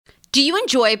Do you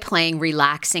enjoy playing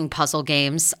relaxing puzzle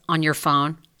games on your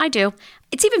phone? I do.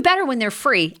 It's even better when they're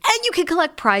free, and you can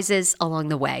collect prizes along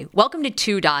the way. Welcome to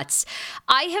Two Dots.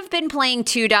 I have been playing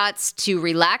Two Dots to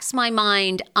relax my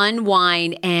mind,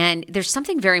 unwind, and there's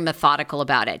something very methodical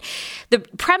about it. The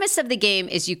premise of the game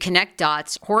is you connect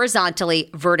dots horizontally,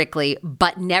 vertically,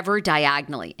 but never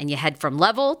diagonally, and you head from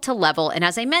level to level. And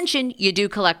as I mentioned, you do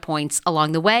collect points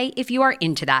along the way if you are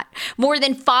into that. More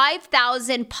than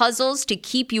 5,000 puzzles to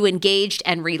keep you engaged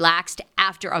and relaxed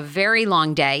after a very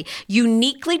long day.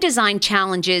 Uniquely designed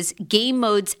challenges, game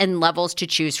modes, and levels to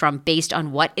choose from based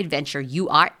on what adventure you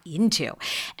are into.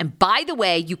 And by the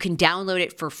way, you can download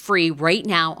it for free right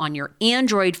now on your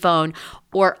Android phone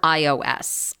or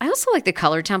iOS. I also like the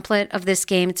color template of this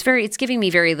game. It's giving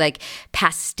me very like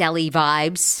pastel-y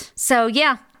vibes. So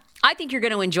yeah, I think you're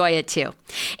going to enjoy it too.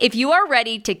 If you are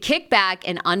ready to kick back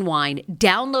and unwind,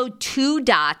 download Two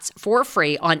Dots for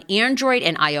free on Android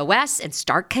and iOS and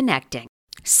start connecting.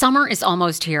 Summer is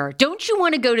almost here. Don't you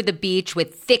want to go to the beach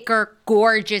with thicker,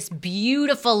 gorgeous,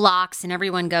 beautiful locks and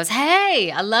everyone goes, "Hey,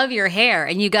 I love your hair."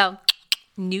 And you go,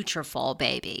 "Nutrafol,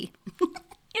 baby."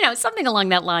 Something along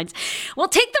that lines. Well,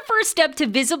 take the first step to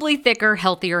visibly thicker,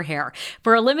 healthier hair.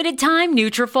 For a limited time,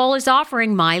 Nutrafol is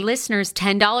offering my listeners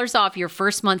 $10 off your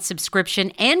first month subscription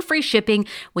and free shipping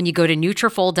when you go to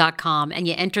Nutrafol.com and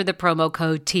you enter the promo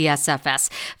code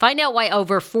TSFS. Find out why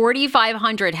over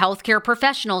 4,500 healthcare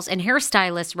professionals and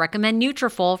hairstylists recommend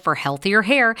Nutrafol for healthier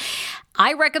hair.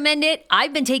 I recommend it.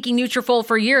 I've been taking Nutrafol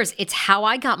for years. It's how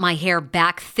I got my hair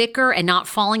back thicker and not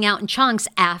falling out in chunks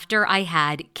after I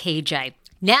had KJ.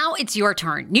 Now it's your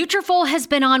turn. Nutrafol has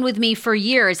been on with me for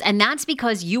years, and that's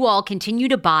because you all continue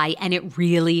to buy, and it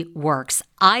really works.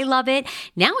 I love it.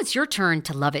 Now it's your turn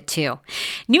to love it too.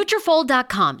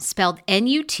 Nutrafol.com, spelled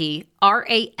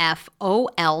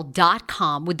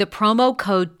Nutrafol.com with the promo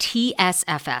code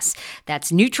TSFS.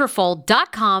 That's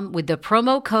Nutrafol.com with the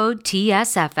promo code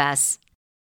TSFS.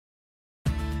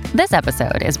 This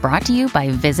episode is brought to you by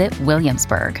Visit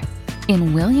Williamsburg.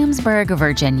 In Williamsburg,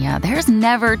 Virginia, there's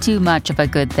never too much of a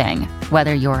good thing.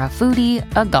 Whether you're a foodie,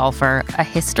 a golfer, a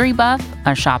history buff, a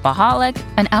shopaholic,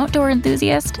 an outdoor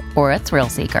enthusiast, or a thrill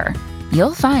seeker,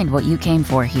 you'll find what you came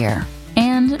for here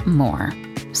and more.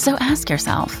 So ask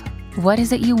yourself, what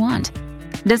is it you want?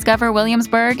 Discover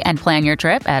Williamsburg and plan your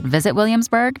trip at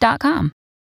visitwilliamsburg.com.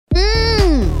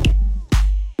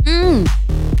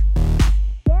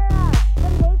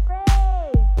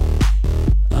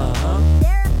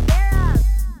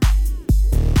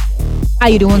 How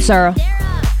you doing, Sarah?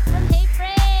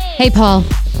 Hey, Paul.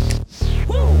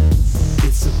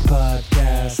 It's a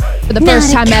podcast. For the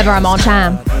first time ever, I'm on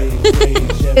time.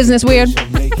 Isn't this weird?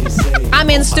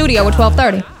 I'm in the studio at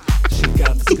 12:30.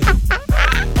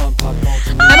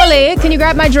 Emily, can you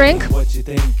grab my drink? What you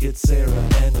think? It's Sarah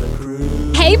and the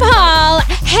crew. Hey, Paul.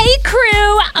 Hey,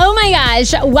 crew. Oh my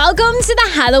gosh. Welcome to the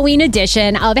Halloween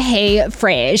edition of Hey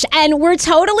Frage. And we're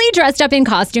totally dressed up in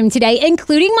costume today,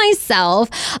 including myself.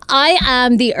 I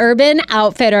am the Urban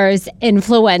Outfitters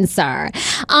influencer.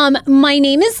 My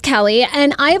name is Kelly,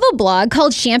 and I have a blog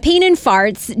called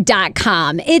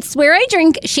champagneandfarts.com. It's where I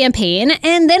drink champagne,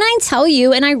 and then I tell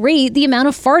you and I rate the amount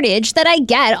of fartage that I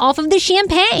get off of the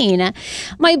champagne.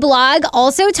 My blog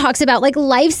also talks about like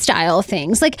lifestyle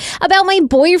things, like about my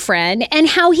boyfriend and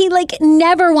how he like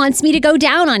never wants me to go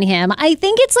down on him. I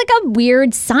think it's like a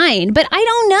weird sign, but I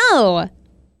don't know.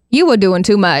 You were doing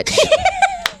too much.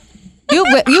 You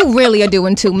really are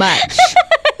doing too much.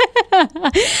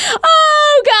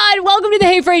 Oh, God. Welcome to the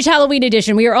Hey Frage Halloween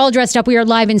edition. We are all dressed up. We are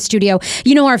live in studio.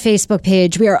 You know our Facebook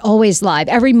page. We are always live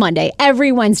every Monday,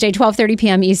 every Wednesday, 12:30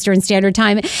 p.m. Eastern Standard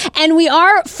Time. And we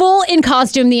are full in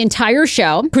costume the entire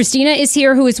show. Christina is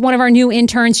here, who is one of our new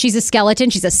interns. She's a skeleton.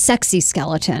 She's a sexy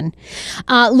skeleton.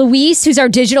 Luis, who's our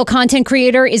digital content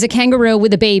creator, is a kangaroo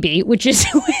with a baby, which is...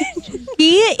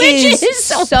 He is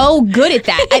so good at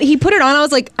that. He put it on. I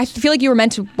was like, I feel like you were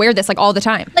meant to wear this like all the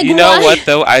time. Like, you know what,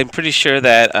 though? I'm pretty sure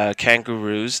that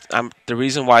kangaroos, the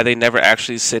reason why they never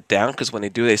actually sit down, because when they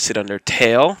do, they sit on their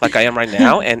tail, like I am right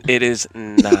now, and it is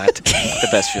not the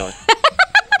best feeling.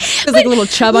 There's like a little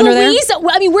chub under there.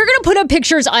 I mean, we're going to put up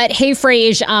pictures at Hey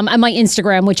Frage on my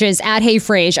Instagram, which is at Hey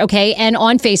Frage, okay? And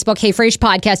on Facebook, Hey Frage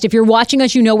Podcast. If you're watching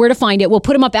us, you know where to find it. We'll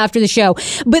put them up after the show.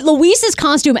 But Luis's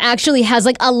costume actually has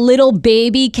like a little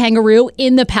baby kangaroo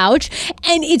in the pouch,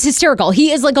 and it's hysterical.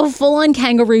 He is like a full-on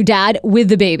kangaroo dad with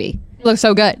the baby. Looks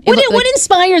so good. What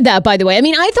inspired that, by the way? I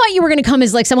mean, I thought you were going to come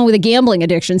as like someone with a gambling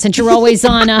addiction, since you're always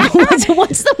on.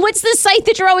 What's the site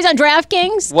that you're always on?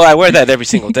 DraftKings? Well, I wear that every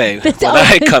single day when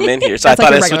I come in here, so I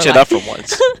thought I'd switch it up for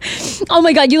once. Oh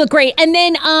my God, you look great. And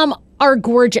then are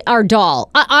gorgeous. Our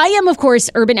doll. I am, of course,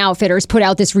 Urban Outfitters put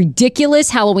out this ridiculous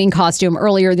Halloween costume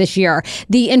earlier this year,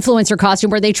 the influencer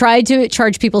costume, where they tried to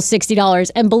charge people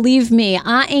 $60. And believe me,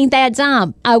 I ain't that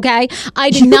dumb. Okay,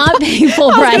 I did not pay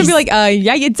full price. I was gonna be like,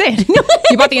 yeah, you did.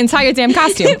 You bought the entire damn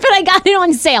costume, but I got it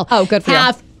on sale. Oh, good for you.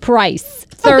 Half price.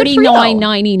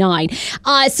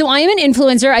 $39.99. So I am an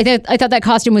influencer. I thought that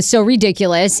costume was so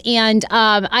ridiculous, and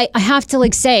I have to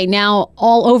say now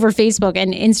all over Facebook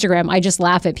and Instagram, I just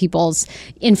laugh at people's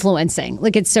influencing.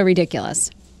 Like, it's so ridiculous.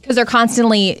 Because they're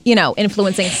constantly,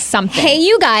 influencing something. Hey,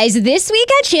 you guys, this week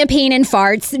at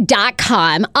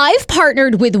champagneandfarts.com, I've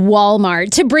partnered with Walmart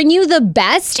to bring you the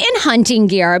best in hunting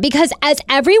gear because, as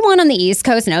everyone on the East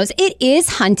Coast knows, it is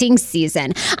hunting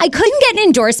season. I couldn't get an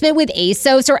endorsement with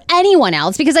ASOS or anyone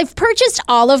else because I've purchased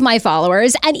all of my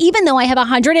followers, and even though I have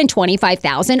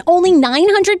 125,000, only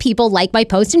 900 people like my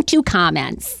post and 2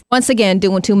 comments. Once again,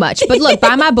 doing too much. But look,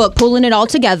 buy my book, Pulling It All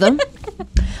Together.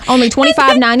 Only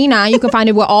 $25.99. You can find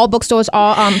it where all bookstores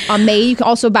are made. You can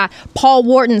also buy Paul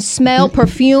Wharton Smell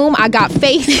Perfume. I got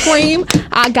face cream.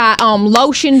 I got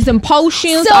lotions and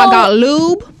potions. I got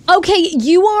lube. Okay,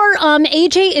 you are,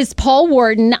 AJ is Paul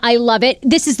Wharton. I love it.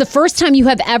 This is the first time you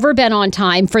have ever been on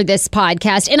time for this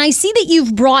podcast. And I see that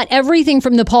you've brought everything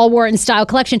from the Paul Wharton style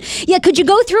collection. Yeah, could you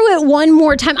go through it one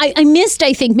more time? I missed,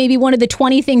 I think, maybe one of the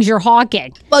 20 things you're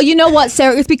hawking. Well, you know what,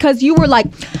 Sarah? It's because you were like,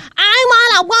 I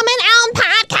want a woman on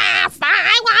podcast.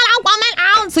 I want a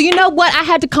woman on. So you know what? I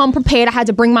had to come prepared. I had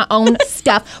to bring my own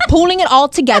stuff. Pulling it all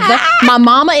together. My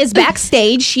mama is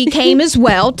backstage. She came as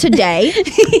well today.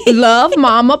 Love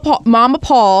Mama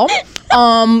Paul.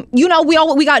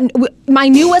 We got my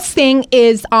newest thing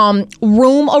is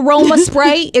room aroma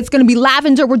spray. It's gonna be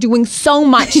lavender. We're doing so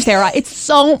much, Sarah. It's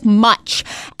so much.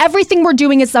 Everything we're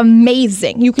doing is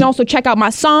amazing. You can also check out my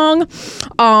song,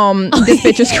 This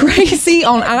Bitch Is Crazy,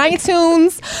 on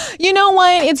iTunes. You know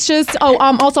what? It's just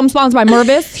also I'm sponsored by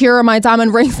Mervis. Here are my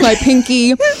diamond rings, my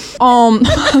pinky,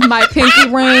 my pinky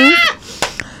ring.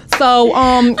 So,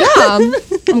 yeah,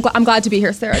 I'm glad to be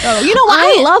here, Sarah. Oh, you know what?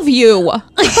 I love you. I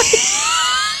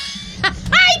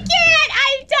can't.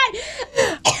 I'm done.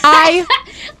 I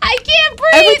can't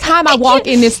breathe. Every time I walk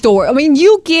in this door, I mean,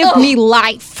 you give me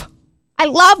life. I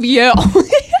love you.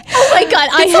 Oh my God!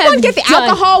 Did someone get the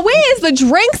alcohol? Where is the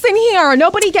drinks in here?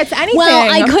 Nobody gets anything.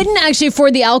 Well, I couldn't actually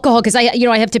afford the alcohol because I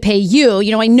have to pay you.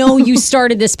 I know you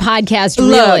started this podcast.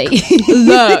 Really,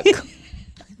 look.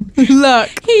 Look,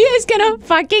 he is gonna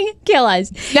fucking kill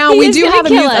us. Now we do have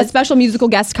a special musical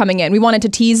guest coming in. We wanted to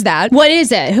tease that. What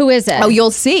is it? Who is it? Oh,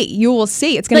 you'll see. You will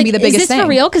see. It's gonna be the biggest thing. Is this for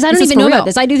real? Because I don't even know about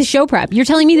this. I do the show prep. You're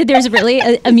telling me that there's really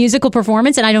a musical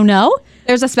performance and I don't know?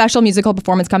 There's a special musical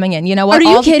performance coming in. You know what?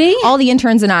 Are you kidding? All the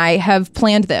interns and I have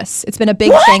planned this. It's been a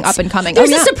big thing up and coming. There's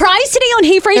a surprise today on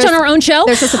Hey Frage on our own show?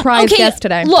 There's a surprise guest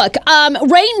today. Look,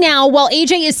 right now, while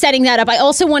AJ is setting that up, I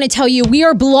also want to tell you we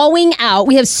are blowing out.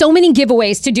 We have so many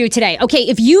giveaways to do today. Okay,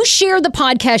 if you share the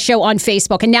podcast show on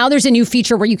Facebook, and now there's a new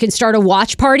feature where you can start a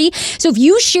watch party. So if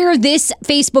you share this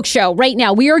Facebook show right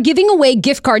now, we are giving away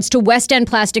gift cards to West End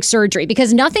Plastic Surgery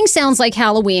because nothing sounds like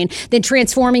Halloween than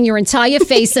transforming your entire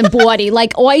face and body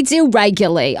like I do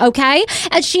regularly, okay?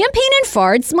 At Champagne and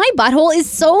Farts, my butthole is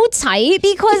so tight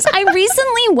because I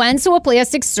recently went to a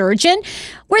plastic surgeon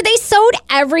where they sewed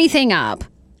everything up.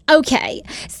 Okay,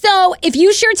 so if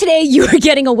you share today, you are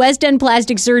getting a West End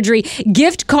Plastic Surgery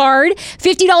gift card,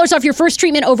 $50 off your first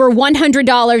treatment over $100,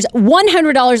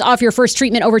 $100 off your first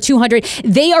treatment over $200.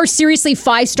 They are seriously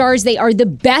 5 stars. They are the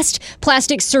best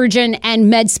plastic surgeon and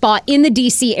med spa in the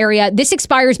DC area. This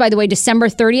expires, by the way, December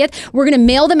 30th. We're going to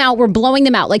mail them out. We're blowing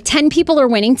them out. Like 10 people are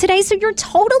winning today, so you're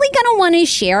totally going to want to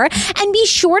share. And be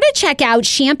sure to check out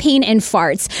Champagne and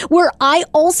Farts, where I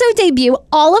also debut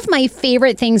all of my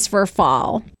favorite things for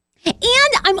fall.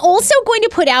 And I'm also going to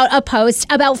put out a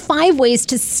post about 5 ways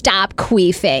to stop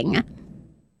queefing.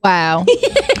 Wow.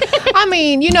 I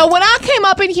mean, when I came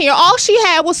up in here, all she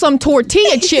had was some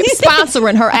tortilla chips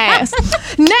sponsoring her ass.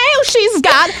 Now she's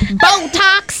got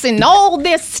Botox and all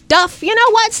this stuff. You know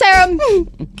what, Sarah?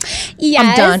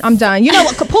 Yes. I'm done. You know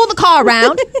what? Pull the car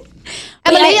around.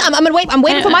 Emily, I'm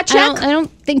waiting for my check. I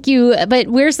don't think you, but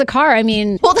where's the car? I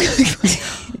mean, pull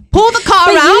the car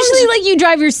but around. Usually, you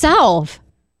drive yourself.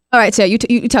 All right, so you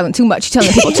telling too much. You're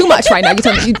telling people too much right now.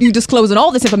 You disclosing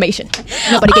all this information.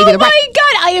 Nobody gave you the right. Oh my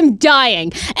God, I am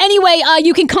dying. Anyway,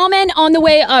 you can comment on the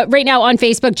way right now on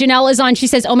Facebook. Janelle is on. She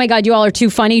says, oh my God, you all are too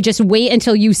funny. Just wait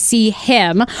until you see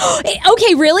him.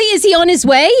 Okay, really? Is he on his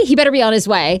way? He better be on his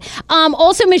way.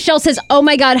 Also, Michelle says, oh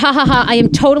my God, ha ha ha, I am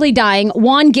totally dying.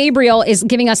 Juan Gabriel is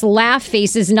giving us laugh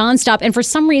faces nonstop. And for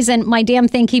some reason, my damn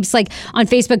thing keeps like on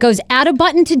Facebook goes, add a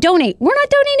button to donate. We're not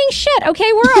donating shit,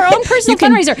 okay? We're our own personal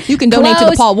fundraiser. You can donate to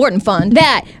the Paul Wharton Fund.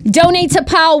 That. Donate to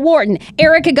Paul Wharton.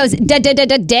 Erica goes, dead.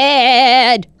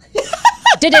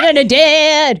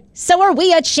 Dead. So are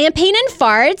we at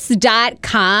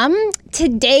champagneandfarts.com.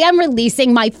 Today I'm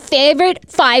releasing my favorite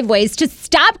 5 ways to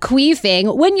stop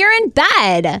queefing when you're in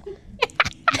bed.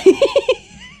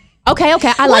 Okay,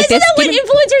 I like this. Isn't that what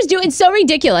influencers do? It's so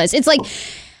ridiculous. It's like,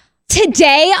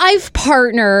 today I've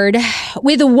partnered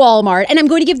with Walmart and I'm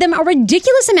going to give them a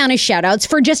ridiculous amount of shout outs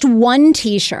for just one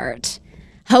t-shirt.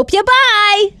 Hope you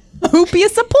buy. Hope you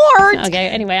support. Okay,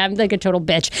 anyway, I'm like a total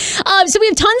bitch. So we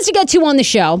have tons to get to on the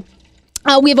show.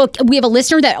 We have a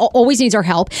listener that always needs our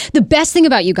help. The best thing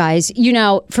about you guys, you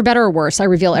know, for better or worse, I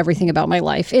reveal everything about my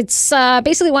life. It's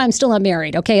basically why I'm still not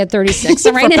married, okay, at 36.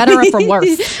 For better or for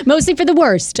worse? Mostly for the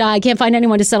worst. I can't find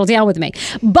anyone to settle down with me.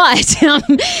 But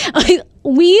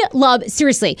we love,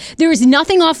 seriously, there is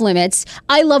nothing off limits.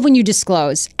 I love when you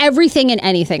disclose everything and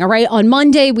anything, all right? On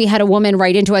Monday, we had a woman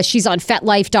write into us. She's on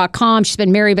FetLife.com. She's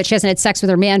been married, but she hasn't had sex with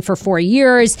her man for 4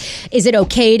 years. Is it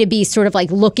okay to be sort of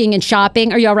like looking and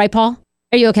shopping? Are you all right, Paul?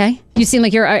 Are you okay? You seem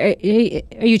like are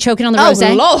you choking on the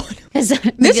rosé? Oh, Lord.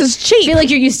 This is cheap. I feel like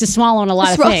you're used to swallowing a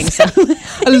lot of things.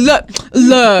 Look.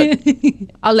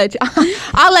 I'll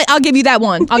give you that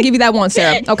one. I'll give you that one,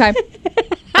 Sarah. Okay.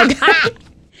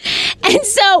 And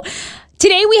so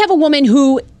today we have a woman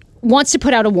who wants to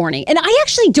put out a warning. And I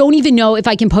actually don't even know if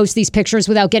I can post these pictures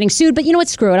without getting sued. But you know what?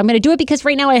 Screw it. I'm going to do it because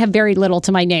right now I have very little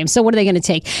to my name. So what are they going to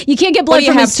take? You can't get blood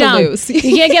from a stone.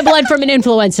 You can't get blood from an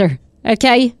influencer.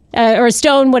 Okay? Or a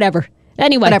stone, whatever.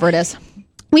 Anyway. Whatever it is.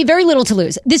 We have very little to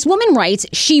lose. This woman writes,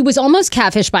 she was almost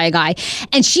catfished by a guy.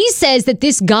 And she says that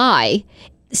this guy,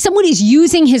 someone is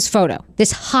using his photo,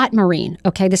 this hot Marine,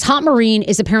 okay? This hot Marine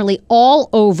is apparently all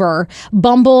over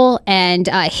Bumble and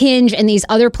Hinge and these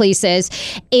other places.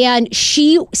 And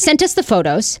she sent us the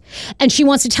photos and she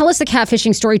wants to tell us the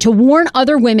catfishing story to warn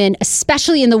other women,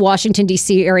 especially in the Washington,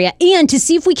 D.C. area, and to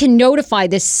see if we can notify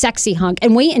this sexy hunk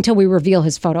and wait until we reveal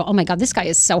his photo. Oh my God, this guy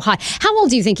is so hot. How old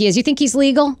do you think he is? You think he's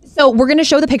legal? So we're going to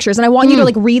show the pictures and I want you to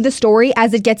like read the story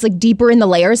as it gets like deeper in the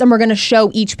layers and we're going to show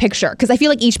each picture because I feel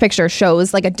like each picture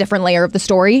shows like a different layer of the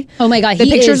story. Oh my God, the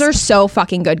pictures are so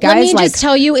fucking good, guys. Let me just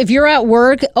tell you, if you're at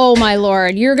work, oh my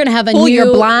Lord, you're gonna have pull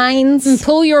your blinds.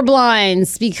 Pull your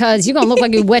blinds because you're gonna look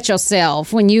like you wet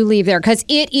yourself when you leave there because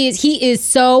he is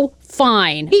so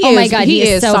fine. My God, he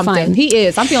is so fine. He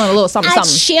is. I'm feeling a little something. At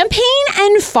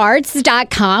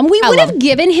champagneandfarts.com, we would have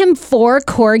given him 4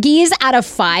 corgis out of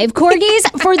 5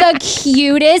 corgis for the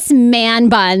cutest man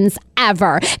buns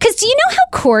ever. Because do you know how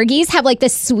corgis have like the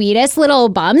sweetest little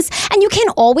bums and you can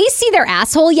always see their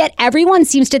asshole, yet everyone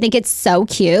seems to think it's so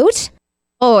cute?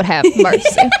 Lord have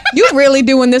mercy. You really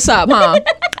doing this up, huh?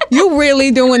 You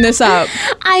really doing this up.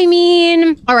 I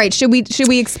mean, all right, should we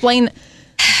explain?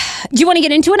 Do you want to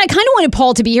get into it? I kind of wanted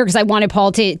Paul to be here because I wanted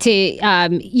Paul to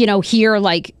hear or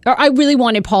I really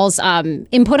wanted Paul's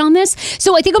input on this.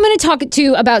 So I think I'm going to talk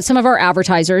about some of our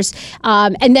advertisers,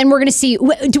 and then we're going to see.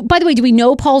 By the way, do we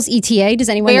know Paul's ETA? Does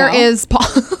anyone know? Where is Paul?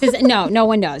 No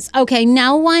one knows. Okay,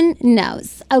 no one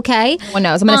knows. Okay, no one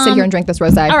knows. I'm going to sit here and drink this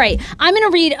rosé. All right, I'm going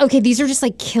to read. Okay, these are just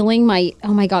like killing my.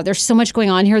 Oh my God, there's so much going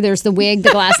on here. There's the wig,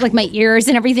 the glass, like my ears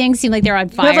and everything seem like they're on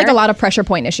fire. You have like a lot of pressure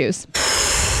point issues.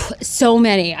 So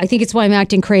many. I think it's why I'm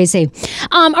acting crazy.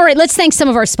 All right, let's thank some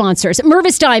of our sponsors.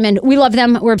 Mervis Diamond. We love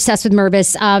them. We're obsessed with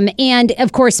Mervis. And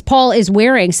of course, Paul is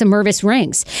wearing some Mervis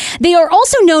rings. They are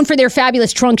also known for their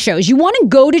fabulous trunk shows. You want to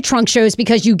go to trunk shows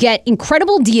because you get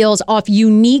incredible deals off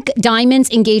unique diamonds,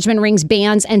 engagement rings,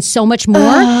 bands, and so much more.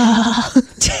 What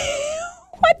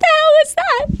the hell is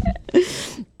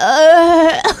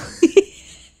that?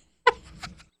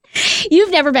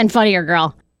 You've never been funnier,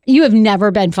 girl. You have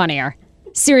never been funnier.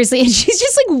 Seriously, and she's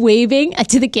just like waving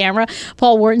to the camera.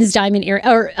 Paul Wharton's diamond ear,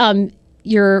 or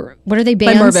what are they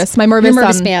bands? My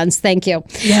Mervis bands. Thank you.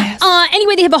 Yes.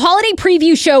 Anyway, they have a holiday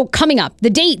preview show coming up. The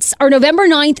dates are November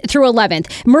 9th through 11th.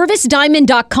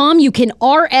 MervisDiamond.com. You can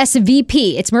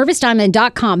RSVP. It's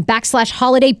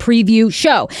MervisDiamond.com/holiday preview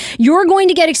show. You're going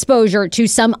to get exposure to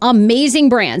some amazing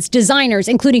brands, designers,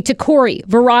 including Tacori,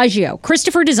 Viraggio,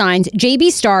 Christopher Designs,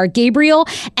 JB Star, Gabriel,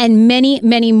 and many,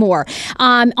 many more.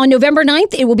 On November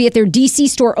 9th, it will be at their DC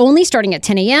store only, starting at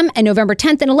 10 a.m. And November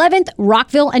 10th and 11th,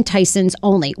 Rockville and Tysons questions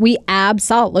only. We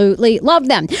absolutely love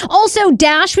them. Also,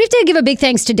 Dash, we have to give a big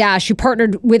thanks to Dash, who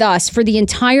partnered with us for the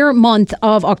entire month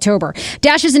of October.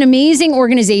 Dash is an amazing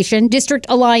organization, District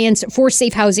Alliance for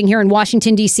Safe Housing here in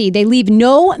Washington, D.C. They leave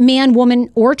no man, woman,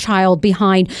 or child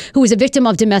behind who is a victim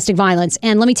of domestic violence.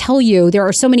 And let me tell you, there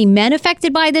are so many men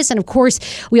affected by this. And of course,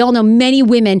 we all know many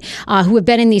women who have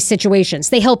been in these situations.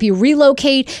 They help you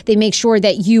relocate. They make sure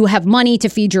that you have money to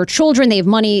feed your children. They have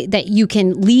money that you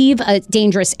can leave a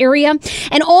dangerous area.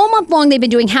 And all month long, they've been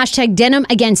doing hashtag denim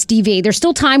against DV. There's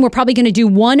still time. We're probably going to do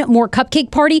one more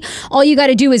cupcake party. All you got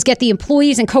to do is get the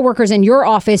employees and coworkers in your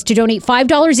office to donate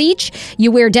 $5 each.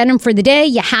 You wear denim for the day.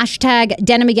 You hashtag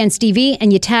denim against DV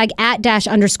and you tag at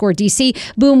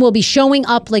 @_DC. Boom, we'll be showing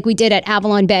up like we did at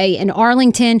Avalon Bay in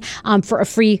Arlington for a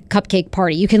free cupcake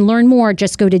party. You can learn more.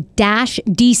 Just go to -dc.org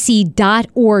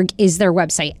is their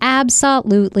website.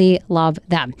 Absolutely love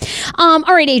them. All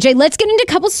right, AJ, let's get into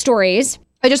a couple stories.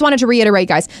 I just wanted to reiterate,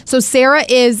 guys. So Sarah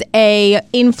is a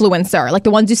influencer, like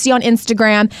the ones you see on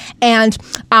Instagram, and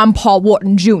I'm Paul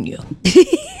Wharton Jr.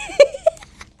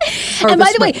 And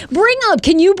by the way,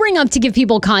 can you bring up, to give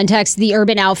people context, the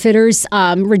Urban Outfitters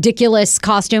ridiculous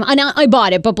costume? I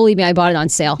bought it, but believe me, I bought it on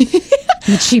sale.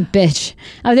 I'm a cheap bitch.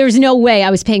 There was no way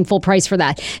I was paying full price for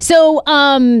that. So,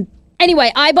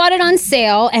 anyway, I bought it on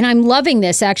sale, and I'm loving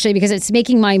this, actually, because it's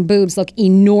making my boobs look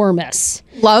enormous.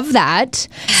 Love that.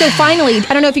 So finally,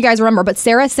 I don't know if you guys remember, but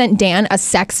Sarah sent Dan a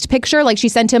sexed picture. Like, she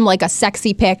sent him like a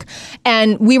sexy pic.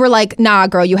 And we were like, nah,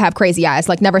 girl, you have crazy eyes.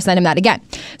 Like, never send him that again.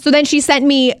 So then she sent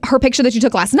me her picture that she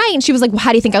took last night. And she was like, well,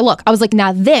 how do you think I look? I was like,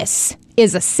 now this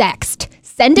is a sext.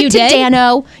 Send it to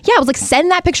Dano. Yeah, I was like,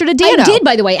 send that picture to Dano. I did,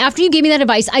 by the way. After you gave me that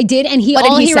advice, I did. And he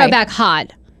wrote back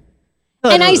hot.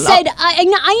 And I said, I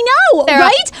know, Sarah,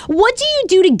 right? What do you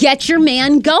do to get your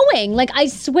man going? Like, I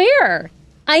swear.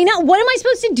 I know. What am I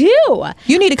supposed to do?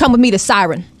 You need to come with me to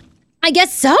Siren. I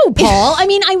guess so, Paul. I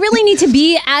mean, I really need to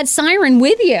be at Siren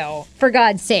with you, for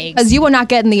God's sake. Because you are not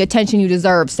getting the attention you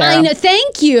deserve, Sarah. I know.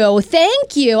 Thank you.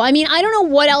 Thank you. I mean, I don't know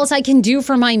what else I can do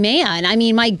for my man. I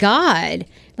mean, my God.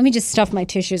 Let me just stuff my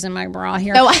tissues in my bra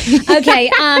here.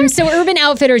 Okay, so Urban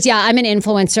Outfitters, yeah, I'm an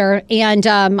influencer, and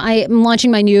I'm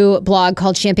launching my new blog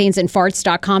called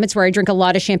champagnesandfarts.com. It's where I drink a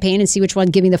lot of champagne and see which one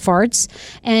give me the farts,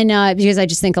 and because I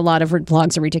just think a lot of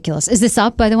blogs are ridiculous. Is this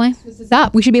up, by the way? This is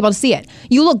up. We should be able to see it.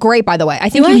 You look great, by the way. I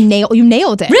think you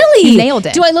nailed it. Really? You nailed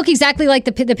it. Do I look exactly like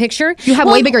the picture? You have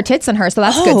way bigger tits than her, so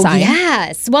that's a good sign.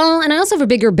 Yes. Well, and I also have a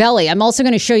bigger belly. I'm also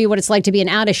going to show you what it's like to be an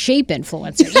out-of-shape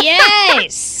influencer.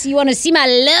 Yes! You want to see my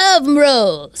love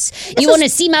rolls. You want to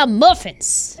see my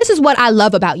muffins. This is what I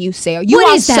love about you, Sarah. You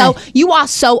are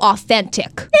so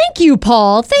authentic. Thank you,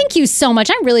 Paul. Thank you so much.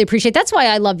 I really appreciate it. That's why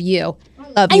I love you. I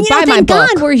love you. And Buy my book.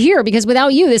 Thank God we're here, because without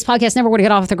you, this podcast never would have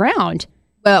got off the ground.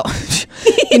 Well,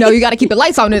 you got to keep the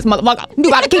lights on in this motherfucker. You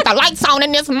got to keep the lights on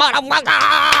in this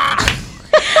motherfucker.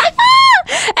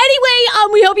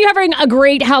 Anyway, we hope you're having a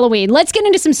great Halloween. Let's get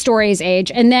into some stories,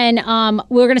 Age. And then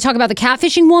we're going to talk about the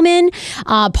catfishing woman.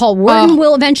 Paul Wharton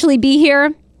will eventually be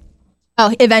here.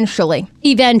 Oh, eventually.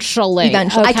 Okay.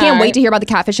 I can't wait to hear about the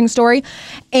catfishing story.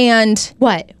 And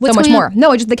what's so much more.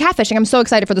 No, just the catfishing. I'm so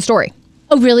excited for the story.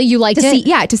 Oh, really? You liked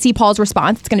it? To see Paul's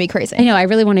response. It's going to be crazy. I know. I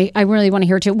really want to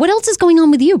hear it too. What else is going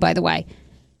on with you, by the way?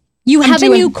 You have a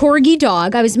new corgi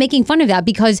dog. I was making fun of that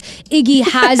because Iggy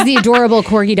has the adorable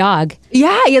corgi dog.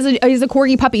 Yeah, he's a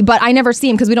corgi puppy, but I never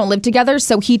see him because we don't live together.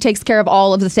 So he takes care of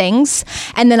all of the things,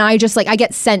 and then I just I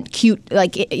get sent cute Now,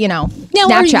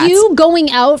 Snapchats. Are you going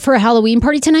out for a Halloween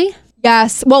party tonight?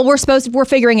 Yes. Well, we're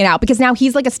figuring it out because now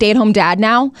he's like a stay-at-home dad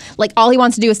now. Like, all he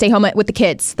wants to do is stay home with the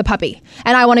kids, the puppy.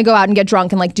 And I want to go out and get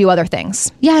drunk and do other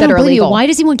things. Yeah, that I don't are believe illegal. you. Why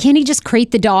does he want? Can't he just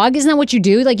crate the dog? Isn't that what you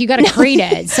do? You got to crate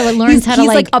it so it learns how to He's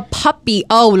like a puppy.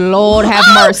 Oh, Lord, have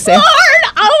mercy. Lord!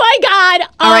 Oh my God!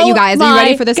 All right, you guys, are you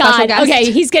ready for this special guest? Okay,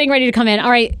 he's getting ready to come in.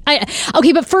 All right.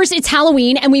 Okay, but first, it's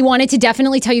Halloween, and we wanted to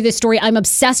definitely tell you this story. I'm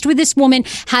obsessed with this woman.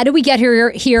 How do we get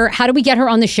her here? How do we get her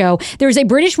on the show? There's a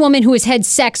British woman who has had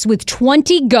sex with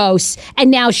 20 ghosts, and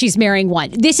now she's marrying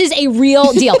one. This is a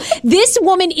real deal. This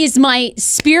woman is my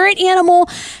spirit animal.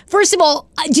 First of all,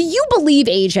 do you believe,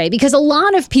 AJ? Because a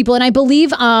lot of people, and I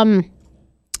believe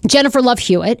Jennifer Love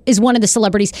Hewitt is one of the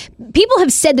celebrities. People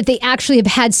have said that they actually have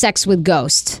had sex with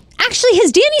ghosts. Actually,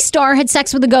 has Danny Starr had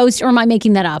sex with a ghost, or am I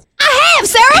making that up? I have,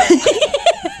 Sarah.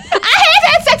 I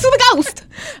have had sex with a ghost.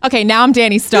 Okay, now I'm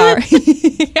Danny Starr.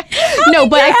 No,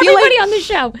 but I feel everybody on the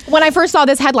show. When I first saw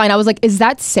this headline, I was like, "Is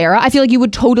that Sarah?" I feel like you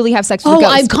would totally have sex with a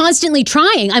ghost. I'm constantly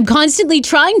trying. I'm constantly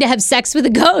trying to have sex with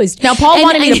a ghost. Now, Paul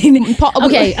wanted me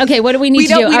to. Okay. What do we need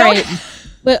to do? All right.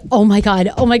 But, oh my God.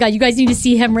 You guys need to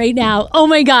see him right now. Oh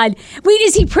my God. Wait,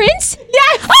 is he Prince?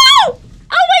 Yes. Oh!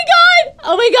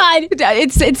 Oh my God.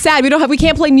 It's sad. We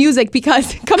can't play music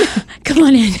because Come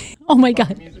on in. Oh my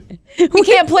God. we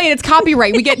can't play it. It's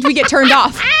copyright. We get turned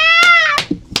off.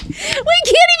 We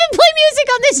can't even play music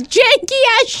on this janky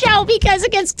ass show because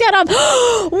it gets set up.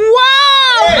 Wow!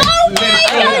 Oh my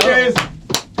God!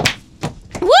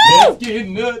 Woo! Get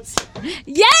nuts.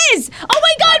 Yes! Oh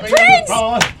my God, Prince!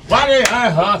 Why did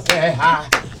I say hi?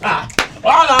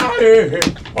 All I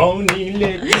heard, only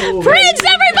let go. Prince,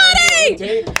 everybody!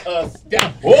 Take us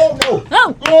down. Oh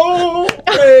no! Oh.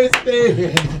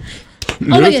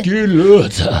 Let's get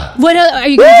nuts. What are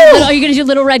you gonna do? Are you gonna do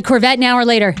Little Red Corvette now or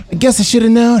later? I guess I should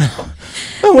have known.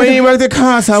 When you work the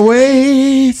cars, I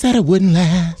waited, said it wouldn't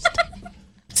last.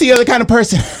 See, you're the kind of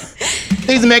person.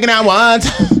 Things are making out once.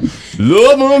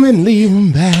 Love them and leave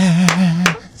them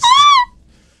back.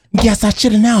 Guess I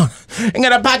should have known. I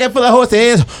got a pocket full of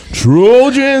horses.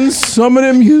 Trojans, some of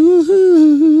them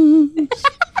used.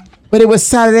 But it was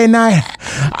Saturday night.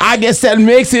 I guess that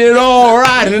makes it all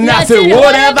right. And I said,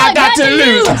 what have I got to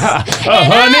lose?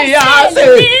 Honey, I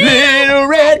said, little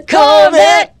red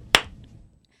Corvette.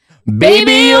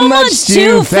 Baby, you're much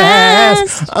too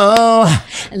fast. Oh,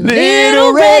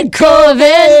 little red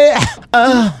Corvette.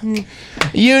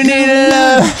 You need a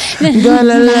love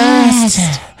gonna last.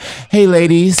 Hey,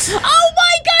 ladies. Oh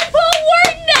my God, Paul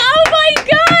Wharton! Oh my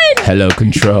God! Hello,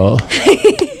 Control.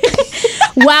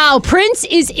 Wow, Prince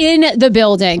is in the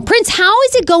building. Prince, how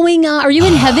is it going? Are you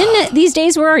in heaven these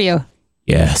days? Where are you?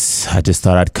 Yes, I just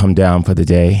thought I'd come down for the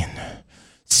day and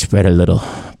spread a little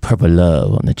purple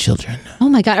love on the children. Oh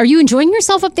my God, are you enjoying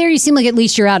yourself up there? You seem like at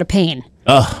least you're out of pain.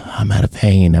 Oh, I'm out of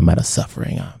pain. I'm out of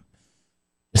suffering. I'm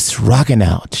just rocking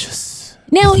out.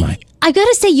 Now, I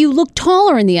gotta say, you look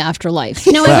taller in the afterlife.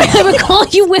 Now, I recall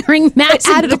you wearing Max.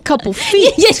 Added a couple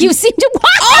feet. Yeah, you seem to.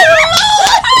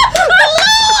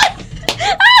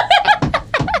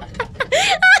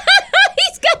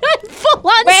 He's got a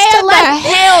full-on Where the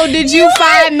hell did you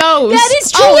find those? That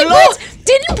is truly Prince.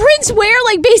 Didn't Prince wear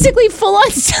like basically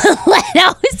full-on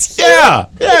stilettos? Yeah,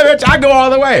 bitch, I go all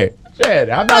the way. Shit,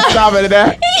 I'm not stopping at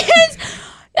that. Yes.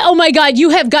 Oh my God, you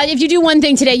have got, if you do one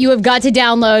thing today, you have got to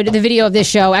download the video of this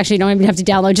show. Actually, you don't even have to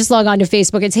download, just log on to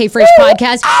Facebook. It's Hey Fresh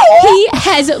Podcast. He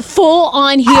has full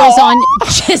on heels on,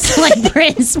 just like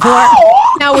Prince wore.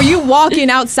 Now, were you walking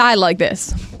outside like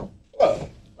this?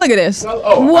 Look at this.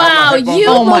 Wow, you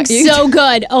Oh my- look so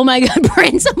good. Oh my God,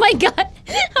 Prince. Oh my God.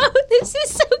 Oh, this is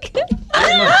so good.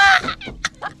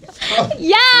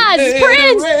 Yes,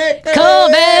 Prince.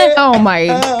 Corvette. Oh my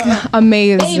God.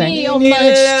 Amazing. Baby,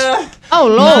 almost. Oh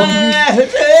Lord.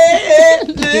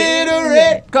 Little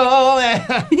red Corvette.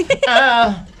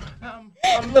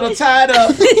 I'm a little tied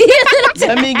up.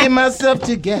 Let me get myself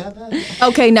together.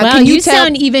 Okay, now Wow, can you you tell?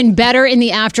 sound even better in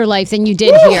the afterlife than you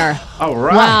did here. All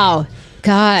right. Wow.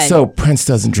 God. So Prince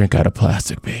doesn't drink out of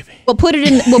plastic, baby. We'll put it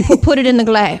in. We'll put it in the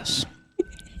glass.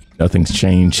 Nothing's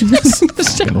changed.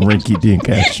 Fucking rinky-dink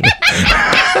action.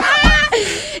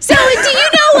 So do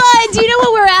you know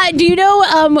what we're at? Do you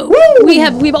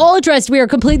know we've all addressed, we are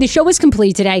complete, the show is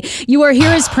complete today. You are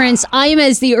here as Prince, I am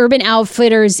as the Urban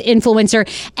Outfitters influencer,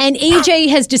 and AJ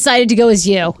has decided to go as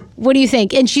you. What do you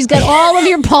think? And she's got all of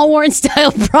your Paul Wharton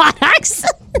style products.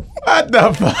 What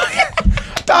the fuck?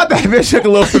 I thought that bitch looked a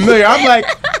little familiar. I'm like,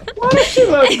 why does she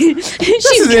look? This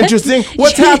is interesting.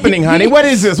 What's happening, honey? What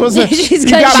is this? What's this? She's You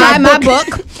got Buy my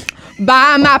book.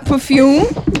 Buy my perfume.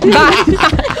 Buy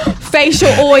my facial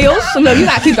oils. Look, you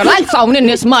gotta keep the lights on in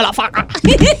this motherfucker.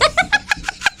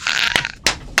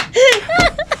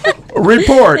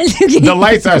 Report. The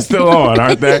lights are still on,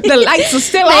 aren't they? The lights are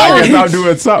still I guess on. I'm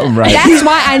doing something right. That's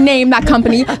why I named that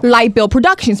company Light Bill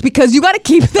Productions, because you gotta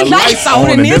keep the lights on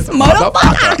in this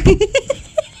motherfucker.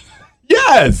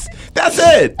 Yes, that's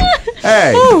it.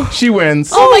 Hey, she wins.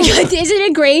 Oh my God, isn't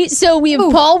it great? So we have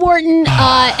Paul Wharton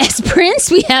as Prince.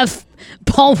 We have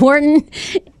Paul Wharton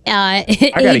I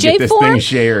gotta AJ get this form. thing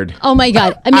shared. Oh my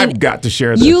God. I mean, I've got to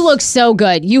share this. you look so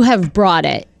good. You have brought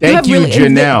it. Thank you, really-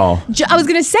 Janelle. I was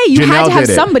gonna say you had Janelle to have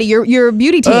did it. somebody. Your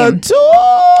beauty team. Actually,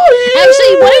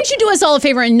 why don't you do us all a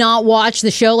favor and not watch the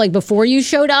show like before you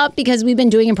showed up, because we've been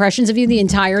doing impressions of you the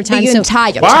entire time. the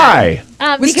entire time. Why?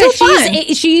 was Because still fun.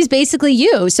 she's basically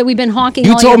you. So we've been hawking.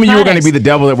 You all told your me you were going to products. be the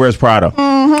devil that wears Prada.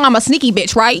 I'm a sneaky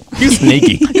bitch, right? You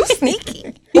sneaky. You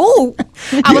sneaky. Ooh.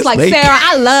 I was like, sneaky. Sarah,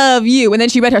 I love you. And then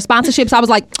she read her sponsorships. I was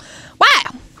like,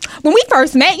 wow. When we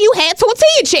first met, you had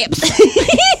tortilla chips.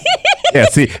 Yeah,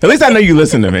 see, at least I know you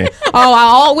listen to me. Oh,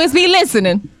 I'll always be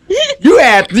listening. You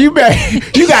got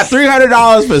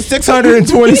 $300 for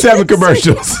 627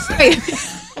 commercials.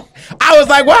 I was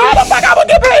like, well, how the fuck I'm gonna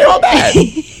get paid on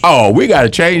that? Oh, we gotta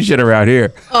change shit around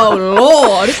here. Oh,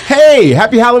 Lord. Hey,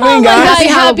 happy Halloween, guys.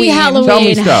 Happy Halloween. Tell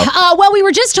me stuff. Well, we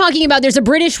were just talking about there's a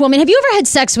British woman. Have you ever had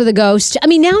sex with a ghost? I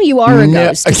mean, now you are a No.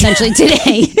 ghost, essentially,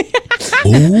 today.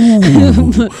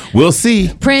 Ooh, we'll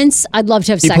see. Prince, I'd love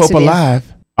to have Keep sex hope with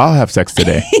alive. I'll have sex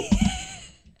today. you.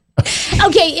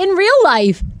 Okay, in real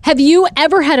life, have you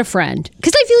ever had a friend?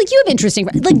 Because I feel like you have interesting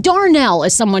friends. Like Darnell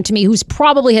is someone to me who's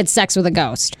probably had sex with a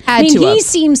ghost. Had to he have.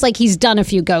 seems like he's done a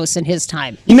few ghosts in his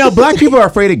time. You know, black people are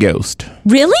afraid of ghosts.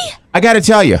 Really? I gotta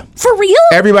tell you, For real?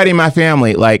 everybody in my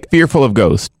family, like, fearful of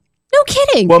ghosts. No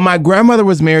kidding. Well, my grandmother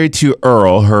was married to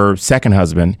Earl, her second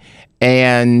husband,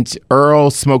 and Earl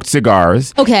smoked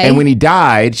cigars. Okay. And when he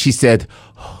died, she said,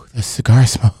 oh, the cigar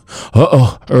smoke.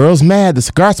 Uh-oh, Earl's mad. The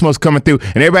cigar smoke's coming through.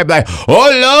 And everybody be like,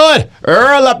 oh, Lord,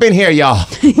 Earl up in here, y'all.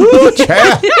 Ooh,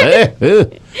 child.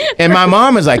 And my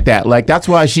mom is like that. Like, that's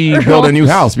why she built a new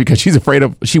house, because she's afraid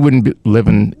of, she wouldn't live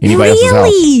in anybody else's house.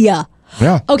 Really? Yeah.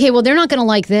 Okay, well, they're not going to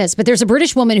like this, but there's a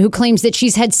British woman who claims that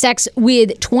she's had sex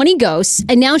with 20 ghosts,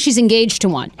 and now she's engaged to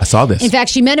one. I saw this. In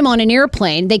fact, she met him on an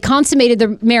airplane. They consummated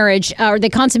the marriage, or they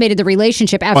consummated the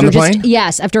relationship after On the plane?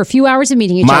 Yes, after a few hours of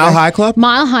meeting each other. Mile High Club?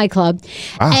 Mile High Club.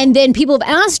 And then people have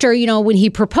asked her, you know, when he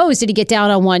proposed, did he get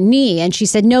down on one knee? And she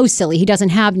said, no, silly, he doesn't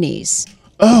have knees.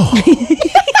 Oh,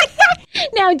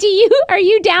 Now, are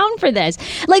you down for this?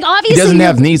 Like, obviously, he doesn't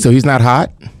have knees, so he's not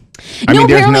hot? No,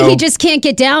 apparently he just can't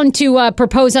get down to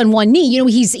propose on one knee. You know,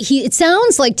 it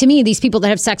sounds like to me, these people that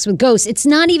have sex with ghosts, it's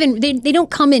not even, they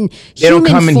don't come in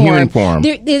human form.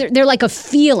 They're like a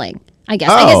feeling, I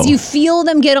guess. I guess you feel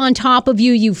them get on top of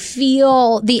you. You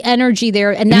feel the energy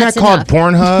there, and Isn't that's that called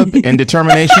Pornhub and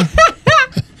determination?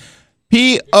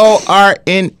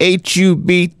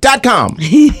 PORNHUB.com.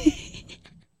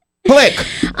 Click.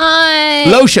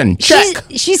 Lotion. Check.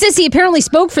 She says he apparently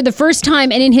spoke for the first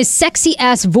time, and in his sexy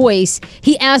ass voice,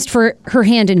 he asked for her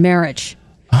hand in marriage.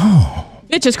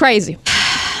 Bitch is crazy.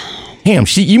 Damn,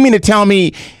 you mean to tell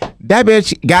me that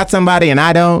bitch got somebody and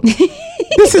I don't?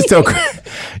 This is so crazy.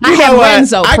 You know what?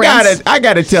 Renzo, Prince. I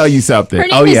gotta tell you something. Her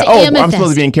name Oh is yeah. Oh, I'm Amethyst.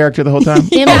 supposed to be in character the whole time?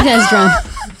 Amethyst.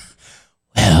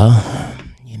 Well,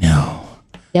 you know,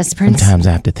 Yes, Prince. sometimes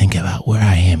I have to think about where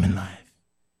I am in life.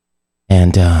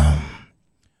 And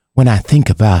when I think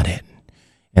about it,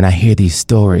 and I hear these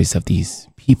stories of these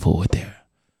people with their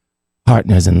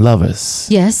partners and lovers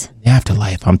Yes. in the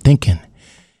afterlife, I'm thinking,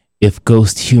 if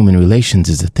ghost-human relations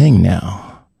is a thing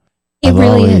now, It I've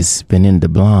really always is. been into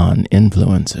blonde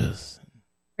influencers.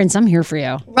 Prince, I'm here for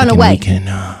you. Run We away. can,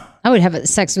 I would have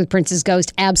sex with Prince's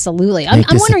ghost, absolutely. I'm Make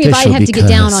this wondering if I'd official have to get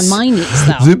down because on my knees,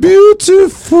 though. the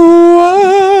beautiful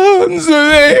ones,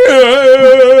 they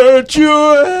hurt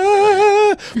you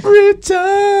every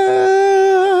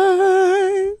time.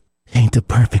 Paint the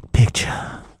perfect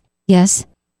picture. Yes.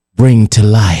 Bring to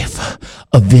life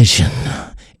a vision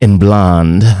in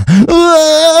blonde.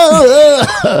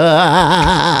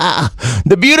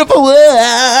 The beautiful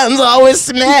ones always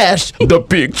smash the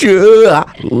picture.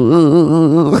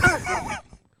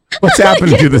 What's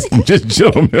happening to this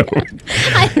gentleman?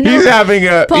 I don't know. He's having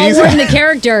a. Paul he's, Wooden, the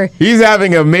character. he's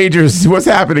having a major. What's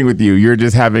happening with you? You're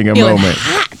just having a Feeling moment.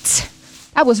 hot.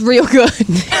 That was real good.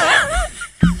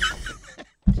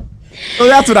 Oh,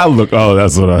 that's what I look. Oh,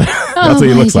 that's what I. That's what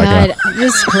he looks like.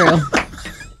 This crew.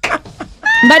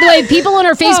 By the way, people on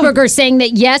our Facebook are saying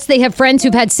that yes, they have friends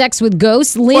who've had sex with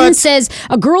ghosts. Lynn What? says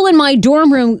a girl in my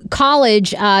dorm room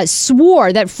college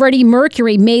swore that Freddie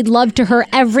Mercury made love to her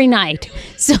every night.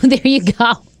 So there you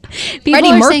go. People Freddie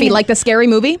are Murphy, saying- like the scary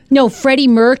movie. no, Freddie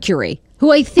Mercury,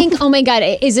 who I think, oh my God,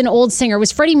 is an old singer.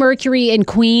 Was Freddie Mercury in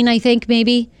Queen? I think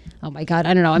maybe. Oh my God,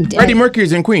 I don't know. Freddie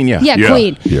Mercury's in Queen. Yeah. Yeah,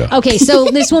 Queen. Yeah. Okay, so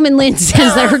this woman Lynn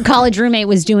says that her college roommate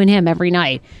was doing him every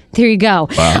night. There you go.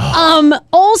 Wow.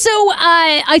 Also,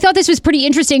 I thought this was pretty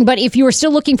interesting, but if you are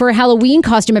still looking for a Halloween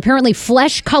costume, apparently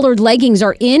flesh-colored leggings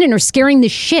are in and are scaring the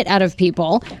shit out of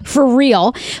people. For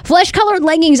real. Flesh-colored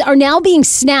leggings are now being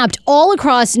snapped all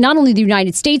across not only the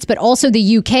United States, but also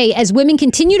the UK as women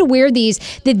continue to wear these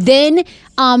that then,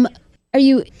 are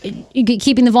you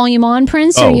keeping the volume on,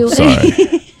 Prince? Oh, are you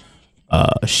sorry.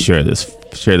 Share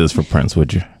this for Prince,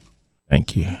 would you?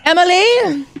 Thank you.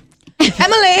 Emily,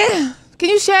 can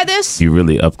you share this? You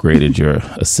really upgraded your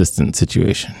assistant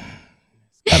situation.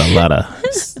 Got a lot of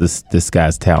this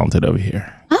guy's talented over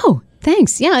here. Oh,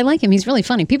 thanks. Yeah, I like him. He's really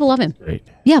funny. People love him. Great.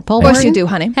 Yeah, Paul. Of course Warren, you do,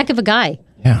 honey. Heck of a guy.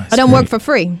 Yeah. I don't work for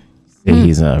free.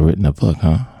 He's written a book,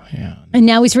 huh? Yeah. And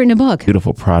now he's written a book.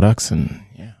 Beautiful products and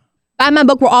yeah. Buy my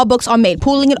book where all books are made,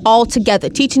 pulling it all together,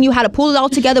 teaching you how to pull it all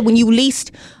together when you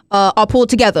least are pulled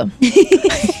together.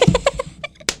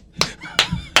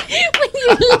 When you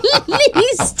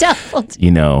least doubled.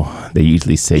 You know, they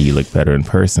usually say you look better in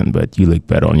person, but you look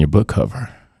better on your book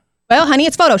cover. Well, honey,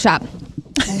 it's Photoshop.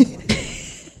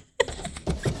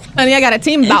 Honey, I got a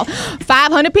team of about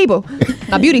 500 people.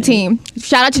 My beauty team.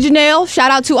 Shout out to Janelle.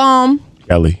 Shout out to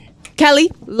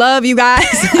Kelly. Love you guys.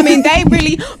 I mean, they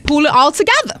really pull it all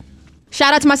together.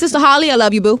 Shout out to my sister Holly. I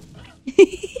love you, boo.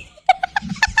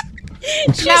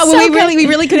 We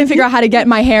really couldn't figure out how to get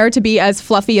my hair to be as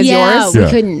fluffy as yours. We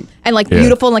couldn't. And like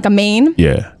beautiful and like a mane.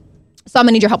 Yeah. So I'm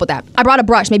gonna need your help with that. I brought a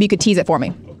brush. Maybe you could tease it for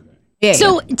me. Yeah.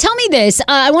 So tell me this.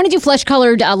 I want to do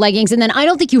flesh-colored leggings, and then I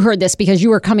don't think you heard this because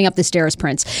you were coming up the stairs,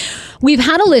 Prince. We've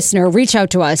had a listener reach out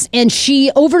to us, and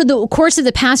she, over the course of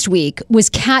the past week, was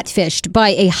catfished by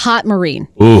a hot Marine.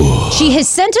 Ooh. She has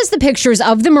sent us the pictures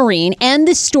of the Marine and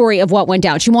the story of what went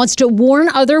down. She wants to warn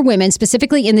other women,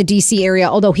 specifically in the D.C. area,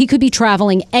 although he could be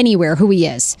traveling anywhere, who he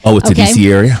is. Oh, it's a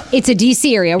D.C. area? It's a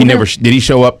D.C. area. Did he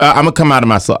show up? I'm gonna come out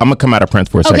of Prince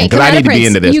for a second because I need to be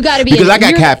into this. You got to be because I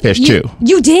got catfished too.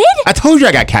 You did? I told you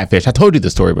I got catfished. I told you the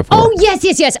story before. Oh, yes.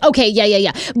 Okay,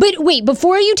 yeah. But wait,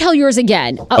 before you tell yours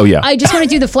again, I just want to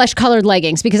do the flesh-colored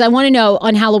leggings because I want to know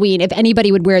on Halloween if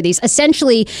anybody would wear these.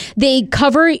 Essentially, they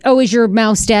cover, is your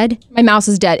mouse dead? My mouse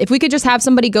is dead. If we could just have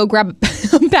somebody go grab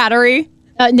a battery.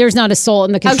 There's not a soul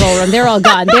in the control room. They're all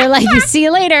gone. They're like, see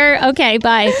you later. Okay,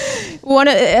 bye. Emily?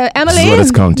 This is what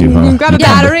it's come to, huh? Grab a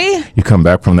battery. You come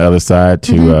back from the other side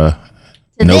to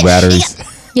no batteries.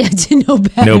 Yeah, to no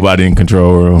battery. Nobody in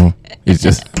control room. It's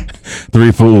just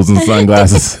three fools in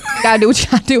sunglasses. You gotta do what you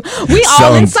gotta do. We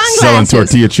all in sunglasses. Selling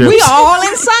tortilla chips. We all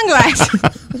in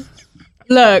sunglasses.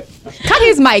 Look, cut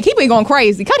his mic. He been going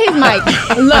crazy. Cut his mic.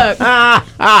 Look.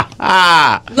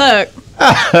 Look.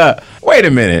 Wait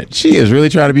a minute. She is really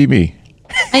trying to be me.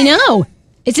 I know.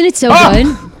 Isn't it so good?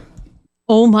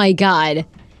 Oh my God.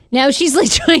 Now she's like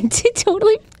trying to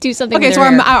totally do something. Okay, with so her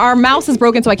hair. our mouse is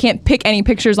broken, so I can't pick any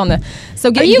pictures on the. So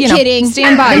Are you kidding?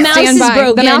 Stand by. The mouse stand is by.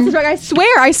 broken. The mouse is broken.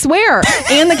 I swear.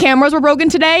 And the cameras were broken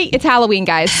today. It's Halloween,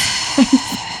 guys.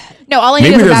 No, all I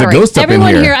need Maybe is a there's a battery. ghost up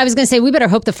Everyone in here, I was going to say, we better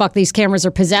hope the fuck these cameras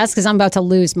are possessed because I'm about to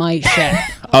lose my shit.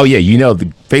 Oh, yeah. You know, the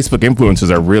Facebook influencers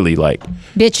are really like.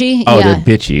 Bitchy? Oh, yeah.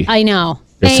 they're bitchy. I know.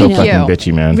 They're so fucking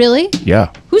bitchy, man. Really?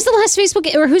 Yeah. Who's the last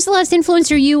Facebook or who's the last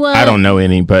influencer you? I don't know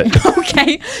any, but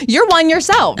Okay, you're one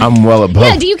yourself. I'm well above.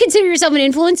 Yeah. Do you consider yourself an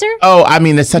influencer? Oh, I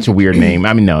mean, it's such a weird name.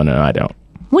 I mean, no, I don't.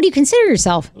 What do you consider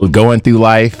yourself? Going through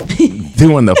life,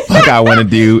 doing the fuck I want to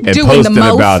do, and Doing posting the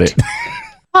most. about it.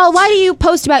 Oh, why do you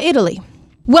post about Italy?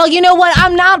 Well, you know what?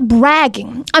 I'm not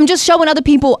bragging. I'm just showing other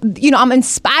people, I'm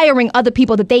inspiring other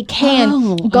people that they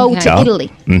can go to Italy.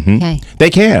 Mm-hmm. Okay. They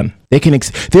can.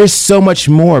 There's so much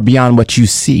more beyond what you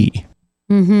see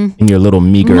in your little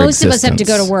meager Most existence. of us have to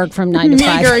go to work from 9 to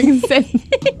 5.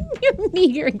 Your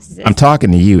meager existence. I'm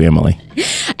talking to you, Emily.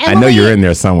 I know you're in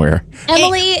there somewhere.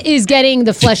 Emily is getting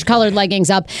the flesh-colored leggings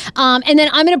up. And then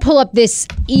I'm going to pull up this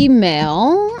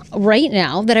email right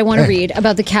now that I want to read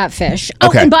about the catfish. Oh,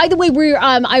 Okay. and by the way,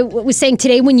 I was saying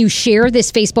today when you share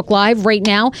this Facebook Live right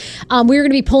now, we're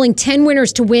going to be pulling 10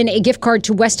 winners to win a gift card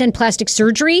to West End Plastic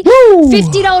Surgery. Woo!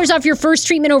 $50 off your first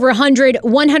treatment over $100,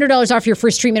 $100 off your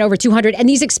first treatment over $200. And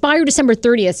these expire December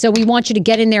 30th, so we want you to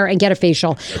get in there and get a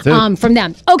facial from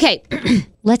them. Okay.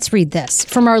 Let's read this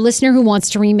from our listener who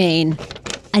wants to remain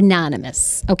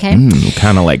anonymous, okay?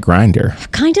 Kind of like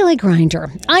Grindr. Kind of like Grindr.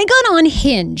 I got on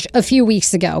Hinge a few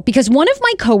weeks ago because one of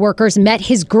my coworkers met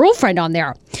his girlfriend on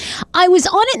there. I was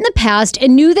on it in the past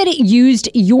and knew that it used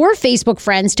your Facebook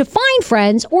friends to find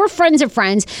friends or friends of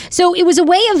friends, so it was a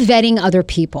way of vetting other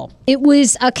people. It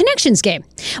was a connections game.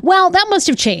 Well, that must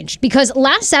have changed because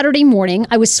last Saturday morning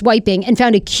I was swiping and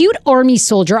found a cute army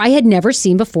soldier I had never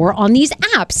seen before on these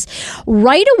apps.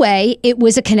 Right away, it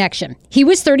was a connection. He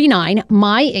was 39,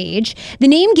 my age. The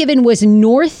name given was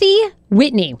Northie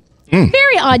Whitney.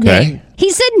 Very odd name.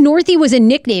 He said Northie was a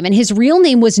nickname and his real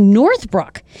name was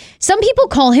Northbrook. Some people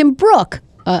call him Brooke.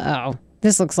 Uh-oh.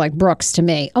 This looks like Brooks to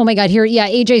me. Oh my God, here, yeah,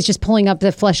 AJ's just pulling up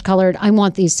the flesh-colored. I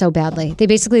want these so badly. They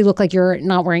basically look like you're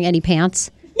not wearing any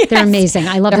pants. Yes. They're amazing.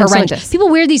 I love them so much. People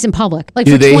wear these in public, like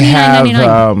Do for they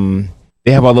 $29.99.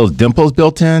 They have all those dimples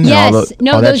built in? Yes. And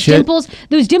all those dimples.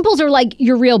 Those dimples are like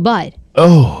your real butt.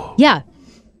 Oh. Yeah.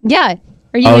 Yeah.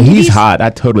 Are you Oh, into he's these? hot. I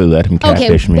totally let him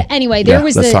catfish me. But anyway, there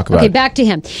was let's talk about it. back to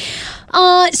him.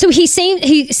 So he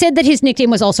said that his nickname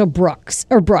was also Brooke.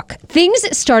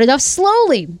 Things started off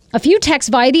slowly. A few texts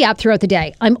via the app throughout the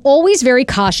day. I'm always very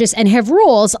cautious and have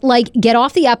rules like get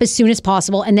off the app as soon as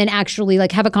possible and then actually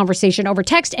like have a conversation over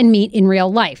text and meet in real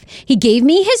life. He gave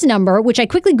me his number, which I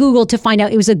quickly Googled to find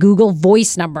out it was a Google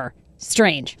Voice number.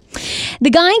 Strange. The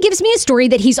guy gives me a story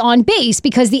that he's on base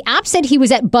because the app said he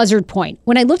was at Buzzard Point.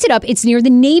 When I looked it up, it's near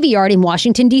the Navy Yard in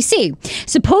Washington, D.C.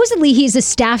 Supposedly, he's a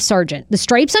staff sergeant. The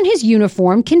stripes on his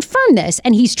uniform confirm this,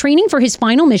 and he's training for his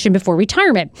final mission before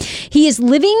retirement. He is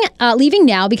leaving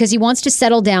now because he wants to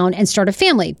settle down and start a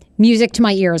family. Music to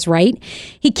my ears, right?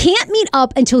 He can't meet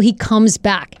up until he comes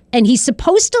back, and he's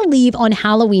supposed to leave on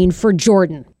Halloween for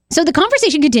Jordan. So the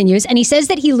conversation continues, and he says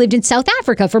that he lived in South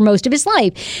Africa for most of his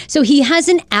life. So he has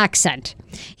an accent.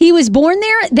 He was born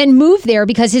there, then moved there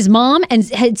because his mom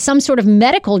had some sort of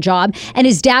medical job, and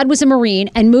his dad was a Marine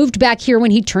and moved back here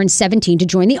when he turned 17 to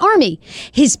join the Army.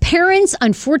 His parents,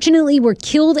 unfortunately, were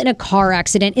killed in a car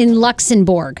accident in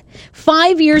Luxembourg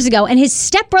 5 years ago, and his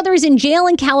stepbrother is in jail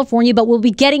in California, but will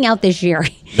be getting out this year.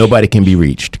 Nobody can be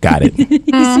reached. Got it.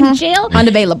 He's in jail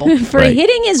Unavailable. for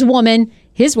hitting his woman,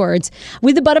 his words,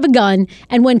 with the butt of a gun.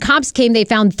 And when cops came, they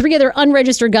found 3 other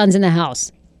unregistered guns in the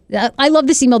house. I love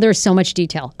this email. There's so much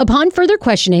detail. Upon further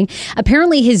questioning,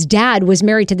 apparently his dad was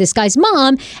married to this guy's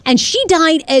mom, and she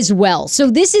died as well.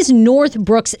 So this is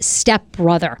Northbrook's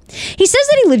stepbrother. He says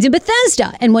that he lived in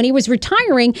Bethesda, and when he was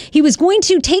retiring, he was going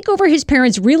to take over his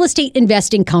parents' real estate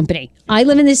investing company. I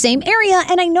live in the same area,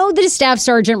 and I know that a staff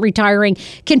sergeant retiring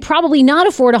can probably not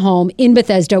afford a home in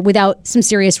Bethesda without some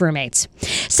serious roommates.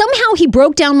 Somehow he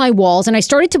broke down my walls, and I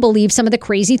started to believe some of the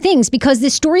crazy things because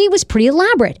this story was pretty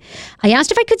elaborate. I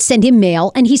asked if I could send him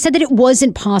mail, and he said that it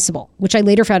wasn't possible, which I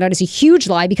later found out is a huge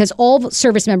lie because all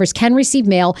service members can receive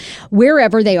mail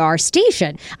wherever they are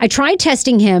stationed. I tried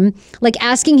testing him, like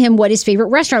asking him what his favorite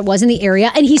restaurant was in the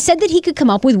area, and he said that he could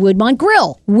come up with Woodmont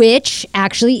Grill, which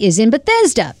actually is in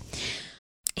Bethesda.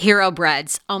 Hero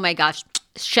breads. Oh my gosh.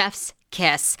 Chef's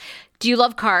kiss. Do you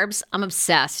love carbs? I'm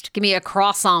obsessed. Give me a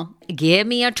croissant. Give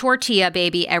me a tortilla,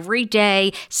 baby, every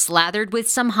day, slathered with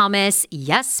some hummus.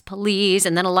 Yes, please.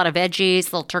 And then a lot of veggies, a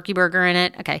little turkey burger in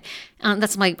it. Okay.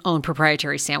 That's my own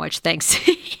proprietary sandwich. Thanks.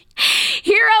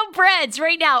 Hero Breads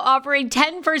right now offering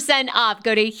 10% off.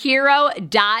 Go to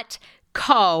hero.co.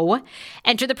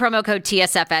 Enter the promo code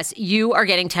TSFS. You are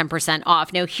getting 10%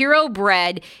 off. Now, Hero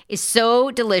Bread is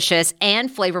so delicious and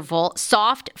flavorful,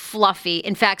 soft, fluffy.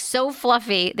 In fact, so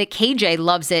fluffy that KJ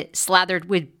loves it slathered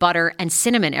with butter and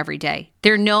cinnamon every day.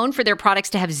 They're known for their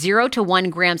products to have 0 to 1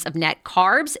 grams of net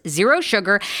carbs, 0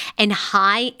 sugar, and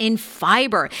high in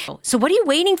fiber. So what are you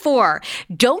waiting for?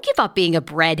 Don't give up being a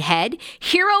breadhead.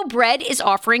 Hero Bread is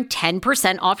offering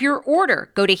 10% off your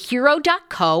order. Go to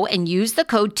hero.co and use the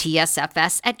code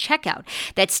TSFS at checkout.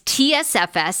 That's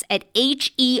TSFS at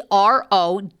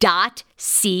HERO.CO.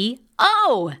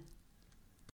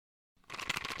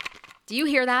 Do you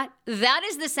hear that? That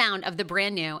is the sound of the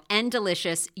brand new and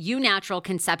delicious Eu Natural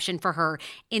Conception for Her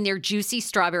in their juicy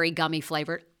strawberry gummy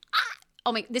flavor.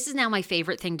 Oh my, this is now my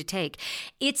favorite thing to take.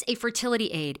 It's a fertility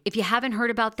aid. If you haven't heard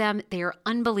about them, they are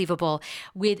unbelievable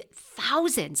with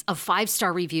thousands of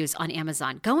 5-star reviews on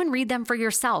Amazon. Go and read them for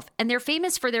yourself. And they're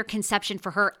famous for their Conception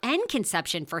for Her and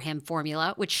Conception for Him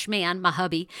formula, which Schman, my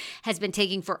hubby, has been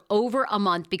taking for over a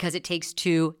month because it takes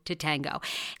 2 to tango.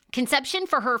 Conception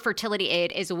for Her fertility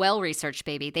aid is well-researched,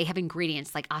 baby. They have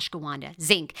ingredients like ashwagandha,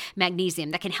 zinc,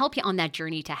 magnesium that can help you on that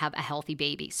journey to have a healthy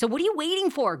baby. So what are you waiting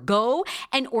for? Go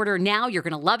and order now. You're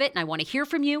going to love it, and I want to hear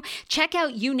from you. Check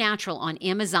out Eu Natural on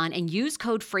Amazon and use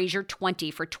code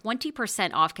Fraser20 for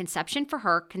 20% off Conception for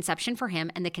Her, Conception for Him,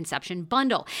 and the Conception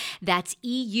Bundle. That's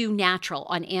EU Natural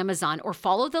on Amazon, or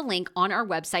follow the link on our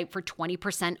website for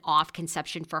 20% off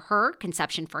Conception for Her,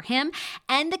 Conception for Him,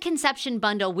 and the Conception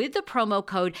Bundle with the promo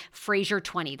code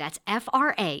Fraser20. That's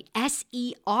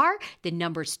FRASER, the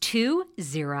numbers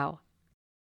 20.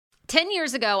 10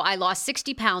 years ago, I lost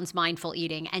 60 pounds mindful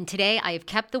eating, and today I have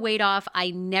kept the weight off. I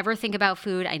never think about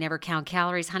food. I never count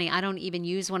calories. Honey, I don't even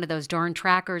use one of those darn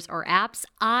trackers or apps.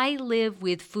 I live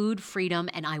with food freedom,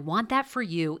 and I want that for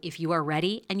you if you are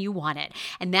ready and you want it.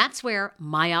 And that's where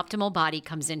My Optimal Body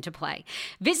comes into play.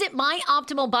 Visit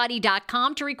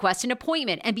myoptimalbody.com to request an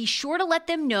appointment, and be sure to let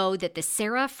them know that the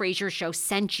Sarah Fraser Show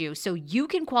sent you so you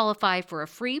can qualify for a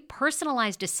free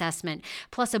personalized assessment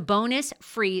plus a bonus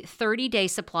free 30-day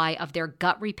supply of their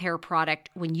gut repair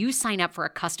product when you sign up for a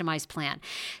customized plan.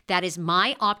 That is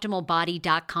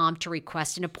myoptimalbody.com to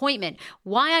request an appointment.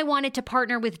 Why I wanted to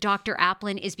partner with Dr.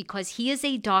 Applin is because he is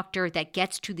a doctor that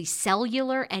gets to the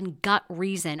cellular and gut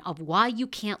reason of why you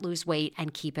can't lose weight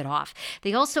and keep it off.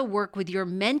 They also work with your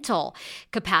mental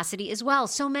capacity as well.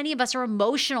 So many of us are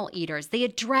emotional eaters. They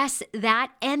address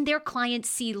that, and their clients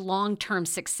see long-term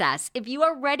success. If you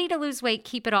are ready to lose weight,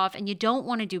 keep it off, and you don't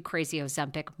want to do crazy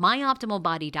Ozempic,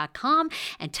 myoptimalbody.com,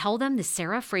 and tell them the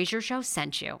Sarah Fraser Show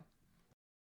sent you.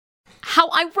 How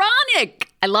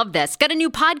ironic! I love this. Got a new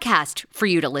podcast for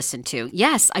you to listen to.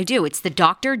 Yes, I do. It's the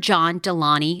Dr. John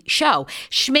Delaney Show.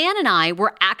 Schman and I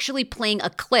were actually playing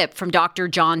a clip from Dr.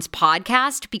 John's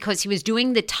podcast because he was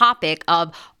doing the topic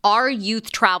of are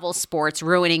youth travel sports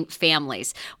ruining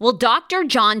families? Well, Dr.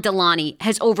 John Delaney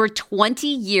has over 20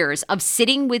 years of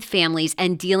sitting with families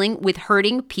and dealing with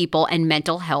hurting people and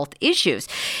mental health issues.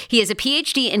 He has a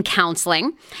PhD in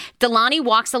counseling. Delaney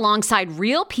walks alongside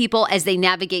real people as they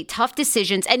navigate tough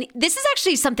decisions. And this is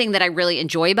actually something that I really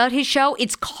enjoy about his show.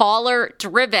 It's caller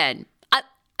driven.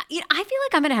 I feel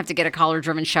like I'm going to have to get a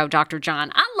caller-driven show, Dr. John.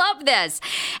 I love this.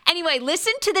 Anyway,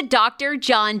 listen to the Dr.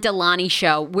 John Delaney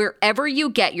Show wherever you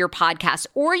get your podcasts,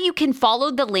 or you can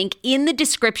follow the link in the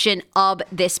description of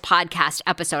this podcast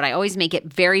episode. I always make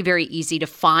it very, very easy to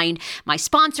find my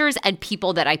sponsors and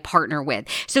people that I partner with.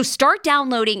 So start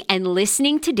downloading and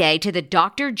listening today to the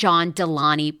Dr. John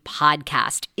Delaney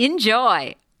podcast.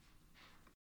 Enjoy.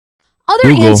 Other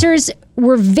Google. answers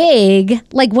were vague,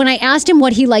 like when I asked him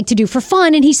what he liked to do for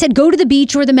fun, and he said go to the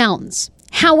beach or the mountains.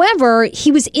 However,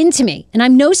 he was into me, and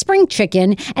I'm no spring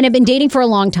chicken, and I've been dating for a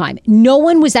long time. No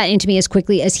one was that into me as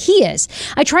quickly as he is.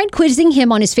 I tried quizzing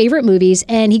him on his favorite movies,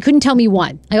 and he couldn't tell me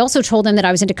one. I also told him that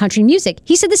I was into country music.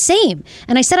 He said the same,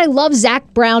 and I said I love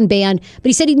Zac Brown Band, but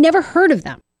he said he'd never heard of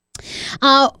them.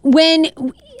 When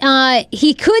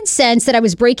he could sense that I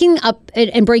was breaking up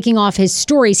and breaking off his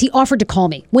stories, he offered to call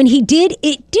me. When he did,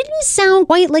 it didn't sound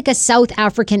quite like a South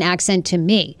African accent to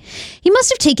me. He must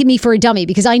have taken me for a dummy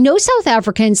because I know South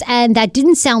Africans and that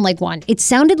didn't sound like one. It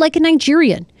sounded like a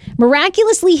Nigerian.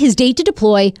 Miraculously, his date to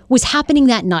deploy was happening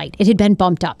that night. It had been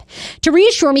bumped up. To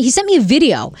reassure me, he sent me a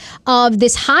video of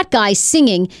this hot guy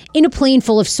singing in a plane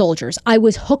full of soldiers. I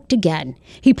was hooked again.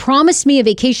 He promised me a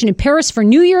vacation in Paris for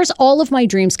New Year's, all of my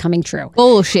dreams coming true.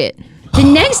 Bullshit. The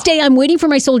next day, I'm waiting for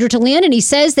my soldier to land, and he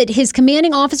says that his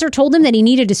commanding officer told him that he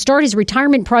needed to start his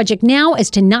retirement project now as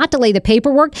to not delay the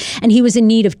paperwork, and he was in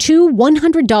need of 2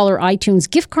 $100 iTunes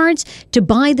gift cards to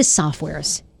buy the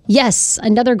softwares. Yes,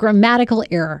 another grammatical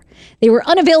error. They were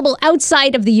unavailable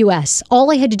outside of the U.S.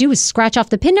 All I had to do was scratch off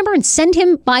the PIN number and send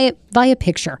him via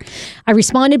picture. I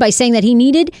responded by saying that he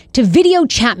needed to video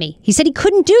chat me. He said he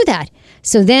couldn't do that.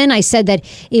 So then I said that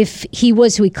if he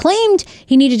was who he claimed,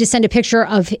 he needed to send a picture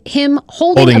of him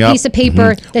holding a up, piece of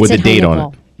paper that with said a date hi,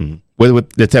 on Nicole. it.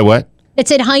 That said what? It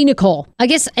said, hi, Nicole. I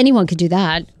guess anyone could do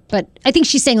that, but I think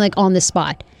she's saying like on the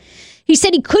spot. He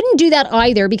said he couldn't do that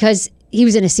either because he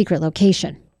was in a secret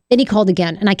location. Then he called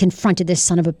again, and I confronted this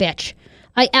son of a bitch.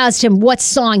 I asked him what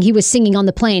song he was singing on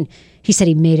the plane. He said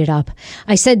he made it up.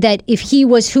 I said that if he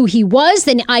was who he was,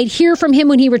 then I'd hear from him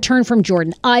when he returned from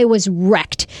Jordan. I was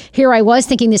wrecked. Here I was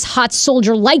thinking this hot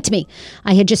soldier liked me.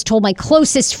 I had just told my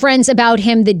closest friends about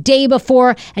him the day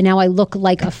before, and now I look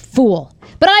like a fool.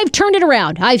 But I've turned it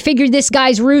around. I figured this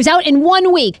guy's ruse out in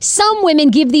 1 week. Some women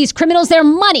give these criminals their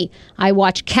money. I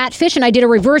watched Catfish, and I did a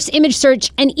reverse image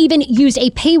search and even used a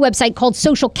pay website called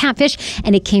Social Catfish,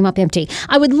 and it came up empty.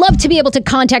 I would love to be able to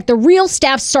contact the real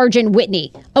Staff Sergeant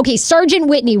Whitney. Okay, Sergeant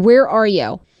Whitney, where are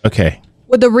you? Okay.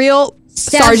 Would the real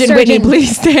Staff Sergeant Whitney Sergeant-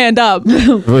 please stand up?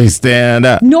 Please stand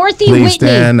up. Northie Please Whitney.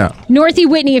 stand up. Northie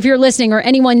Whitney, if you're listening, or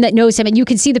anyone that knows him, and you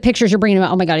can see the pictures you're bringing him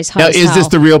out. Oh my God, he's hot Now, as is hell. this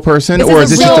the real person, or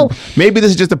is this real- maybe this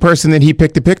is just a person that he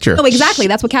picked a picture? Oh, exactly.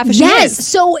 That's what catfishing Yes. is.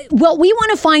 So what we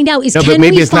want to find out is No, can but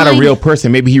maybe we it's not a find- real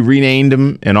person. Maybe he renamed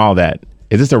him and all that.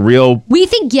 Is this a real? We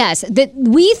think yes. That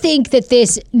we think that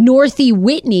this Northie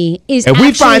Whitney is. If we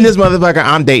actually- find this motherfucker,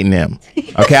 I'm dating him.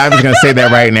 Okay, I'm just gonna say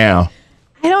that right now.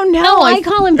 I don't know. No, I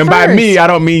call him And first. by me, I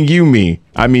don't mean you, me.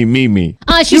 I mean me.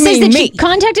 She You says mean that me. she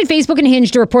contacted Facebook and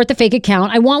Hinge to report the fake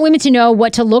account. I want women to know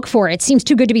what to look for. It seems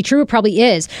too good to be true. It probably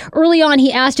is. Early on,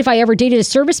 he asked if I ever dated a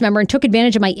service member and took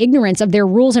advantage of my ignorance of their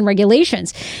rules and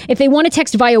regulations. If they want to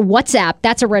text via WhatsApp,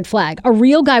 that's a red flag. A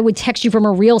real guy would text you from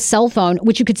a real cell phone,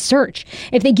 which you could search.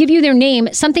 If they give you their name,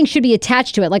 something should be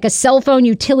attached to it, like a cell phone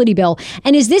utility bill.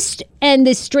 And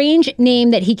this strange name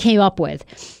that he came up with.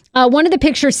 One of the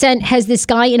pictures sent has this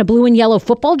guy in a blue and yellow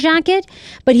football jacket,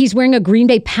 but he's wearing a Green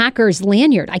Bay Packers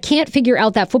lanyard. I can't figure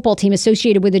out that football team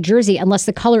associated with a jersey unless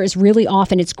the color is really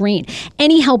off and it's green.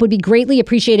 Any help would be greatly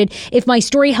appreciated. If my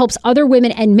story helps other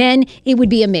women and men, it would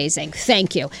be amazing.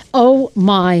 Thank you. Oh,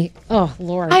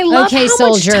 Lord. I love okay, how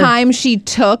soldier. much time she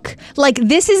took. Like,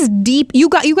 this is deep. You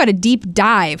got a deep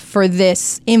dive for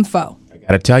this info. I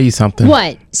gotta tell you something.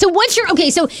 What? So what's your... Okay,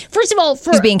 so first of all...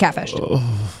 He's being catfished.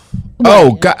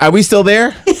 Oh, God, are we still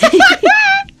there?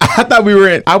 I thought we were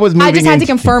in. I was moving. I just had in- to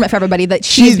confirm it for everybody that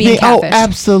she's being Oh, catfished.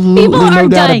 absolutely, People no are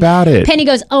doubt dying. about it. Penny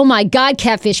goes, oh my God,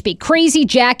 catfish speak crazy.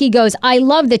 Jackie goes, I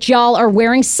love that y'all are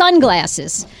wearing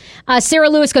sunglasses. Sarah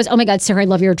Lewis goes, oh my God, Sarah, I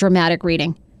love your dramatic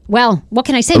reading. Well, what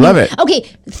can I say? I love it. Okay,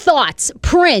 thoughts.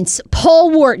 Prince,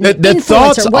 Paul Wharton, The influencer.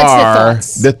 thoughts What's are the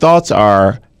thoughts? the thoughts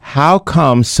are how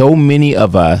come so many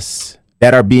of us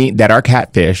that are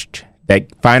catfished, that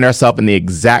find ourselves in the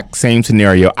exact same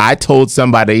scenario. I told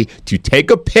somebody to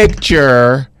take a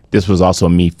picture. This was also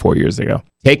me 4 years ago.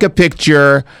 Take a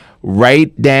picture,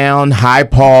 write down hi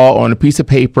Paul on a piece of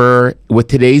paper with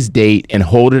today's date and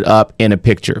hold it up in a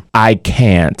picture. I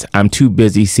can't. I'm too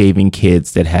busy saving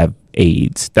kids that have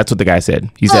AIDS. That's what the guy said.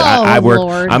 He said, I work.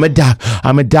 Lord. I'm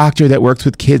a doctor that works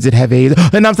with kids that have AIDS.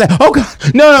 And I'm like, oh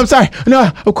God, no, I'm sorry. No,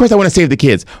 of course I want to save the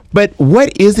kids. But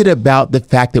what is it about the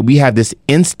fact that we have this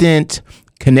instant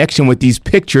connection with these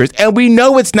pictures and we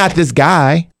know it's not this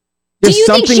guy? There's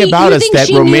something about us that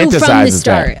romanticizes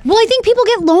that. Well, I think people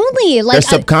get lonely. Like They're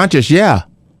subconscious, yeah.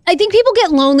 I think people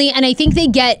get lonely, and I think they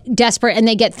get desperate, and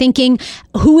they get thinking,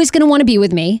 "Who is going to want to be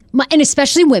with me?" And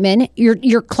especially women,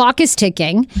 your clock is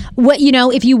ticking.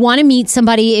 If you want to meet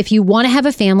somebody, if you want to have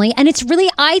a family, and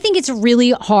I think it's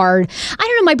really hard. I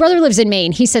don't know. My brother lives in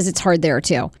Maine. He says it's hard there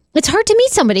too. It's hard to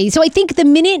meet somebody. So I think the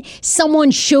minute someone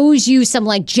shows you some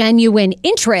like genuine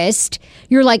interest,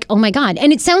 you're like, oh my God.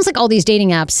 And it sounds like all these dating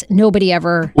apps, nobody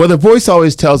ever. Well, the voice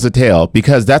always tells the tale,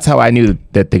 because that's how I knew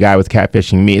that the guy was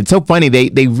catfishing me. It's so funny.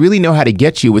 They really know how to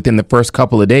get you within the first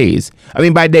couple of days. I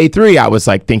mean, by day 3, I was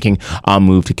like thinking, I'll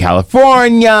move to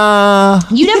California.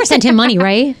 You never sent him money,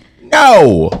 right?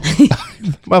 No.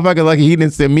 Motherfucker lucky he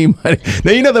didn't send me money.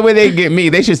 Now, you know the way they get me,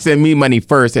 they should send me money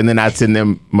first and then I'd send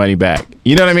them money back.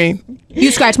 You know what I mean?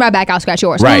 You scratch my back, I'll scratch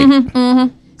yours. Right.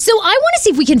 So I want to see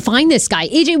if we can find this guy.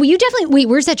 AJ, will you definitely... Wait,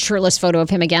 where's that shirtless photo of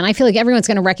him again? I feel like everyone's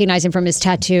going to recognize him from his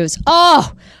tattoos.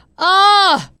 Oh,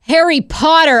 Harry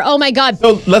Potter. Oh, my God.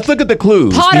 So let's look at the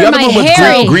clues. Potter, the other my one was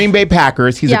Harry. Green Bay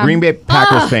Packers. He's a Green Bay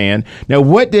Packers fan. Now,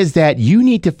 what does that... You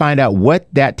need to find out what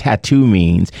that tattoo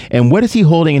means. And what is he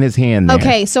holding in his hand there?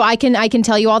 Okay, so I can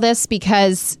tell you all this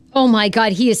because... Oh my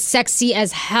God, he is sexy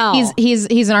as hell. He's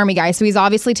an army guy, so he's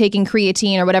obviously taking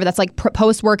creatine or whatever. That's like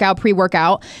post-workout,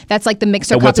 pre-workout. That's like the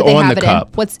mixer cup that they have it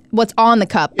in. What's on the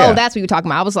cup? Yeah. Oh, that's what you're talking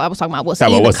about. I was talking about what's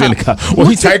in the cup. Well,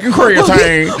 he's taking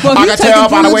creatine. I can tell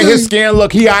by the way his skin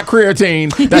look. He got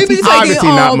creatine. That's obviously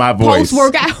not my voice.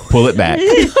 Post-workout. Pull it back.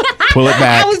 Pull it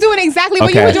back. I was doing exactly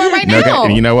what you were doing right now.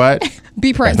 And you know what?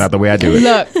 Be Prince. That's not the way I do it.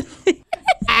 Look.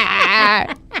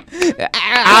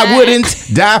 I wouldn't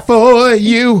die for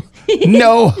you.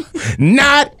 No,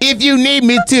 not if you need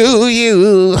me to.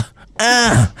 You,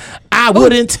 I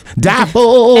wouldn't die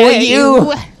for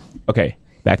you. Okay,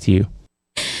 back to you.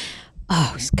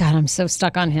 Oh God, I'm so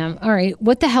stuck on him. All right,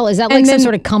 what the hell is that? Like some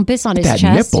sort of compass on his chest?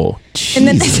 That nipple. And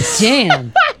then,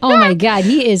 damn. Oh my God,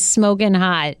 he is smoking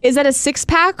hot. Is that a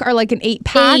 6-pack or like an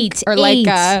 8-pack or like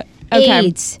a? Okay.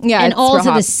 8. Yeah, and it's all real to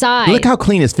the hot. side. Look how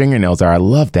clean his fingernails are. I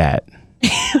love that.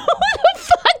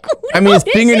 Fuck, I mean, his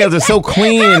fingernails are so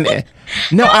clean.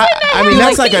 No, I mean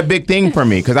that's like a big thing for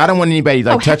me because I don't want anybody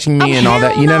like touching me and all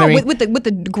that. You know what I mean? With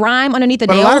the grime underneath the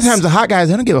But nails. a lot of times the hot guys,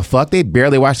 they don't give a fuck. They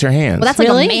barely wash their hands. Well, that's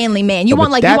Really? like a manly man. You No, want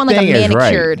but like a that thing is right.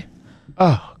 manicured.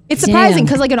 Oh, It's surprising Damn.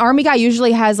 because like an army guy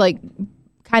usually has like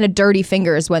kind of dirty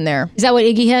fingers when they're. Is that what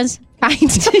Iggy has?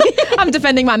 I'm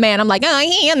defending my man. I'm like, oh,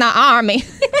 he in the army.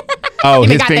 oh,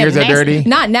 Even his got them fingers are nasty- dirty.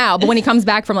 Not now, but when he comes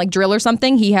back from like drill or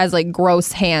something, he has like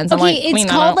gross hands. I'm Okay, like, clean it's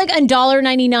that called up. like a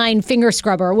 $1.99 finger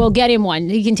scrubber. We'll get him one.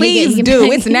 He can take it. Please He can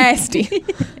do. It's nasty.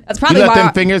 That's You probably let why.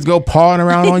 them fingers go pawing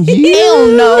around on you. Hell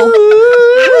no.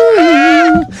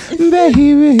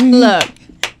 Baby. Look,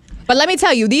 but let me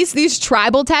tell you, these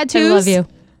tribal tattoos. I love you.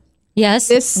 Yes.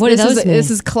 What do is those mean? this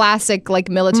is classic like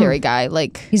military guy.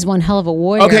 Like He's one hell of a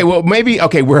warrior. Okay, well, maybe,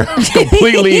 we're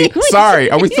completely, sorry.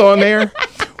 Are we still on there?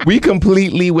 We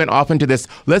completely went off into this.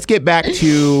 Let's get back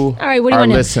to All right, what do you our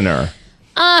want to- listener.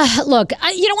 Look,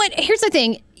 you know what? Here's the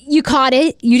thing. You caught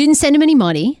it. You didn't send him any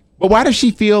money. But why does she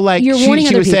feel like You're she warning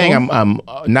other was saying people.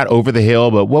 I'm not over the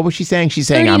hill, but what was she saying? She's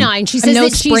saying 39. She says no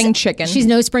that she's spring chicken. She's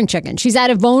no spring chicken. She's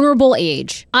at a vulnerable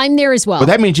age. I'm there as well. Well,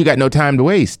 that means you got no time to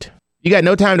waste. You got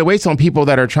no time to waste on people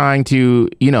that are trying to,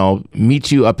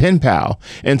 meet you a pen pal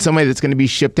and somebody that's going to be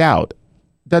shipped out.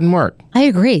 Doesn't work. I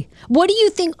agree. What do you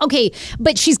think? Okay,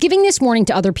 but she's giving this warning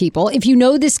to other people. If you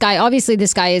know this guy, obviously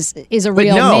this guy is a But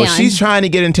real no, man. she's trying to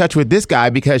get in touch with this guy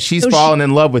because she's fallen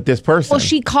in love with this person. well,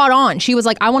 she caught on. She was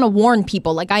like, I want to warn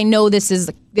people. Like I know this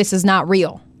is not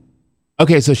real.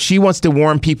 Okay, so she wants to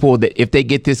warn people that if they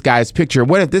get this guy's picture,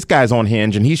 what if this guy's on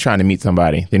Hinge and he's trying to meet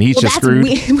somebody? Then he's just screwed.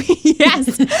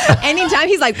 Yes. Anytime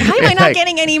he's like, why am I not Like-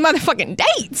 getting any motherfucking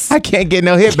dates? I can't get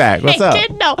no hit back. What's up?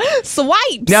 No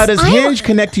swipes. Now, does Hinge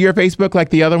connect to your Facebook like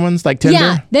the other ones, like Tinder?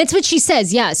 Yeah, that's what she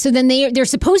says. Yeah. So then they're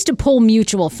supposed to pull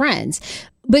mutual friends.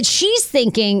 But she's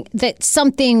thinking that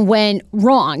something went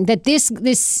wrong, that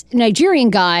this Nigerian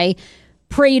guy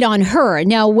preyed on her.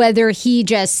 Now, whether he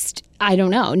just, I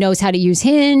don't know, knows how to use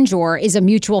Hinge or is a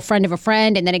mutual friend of a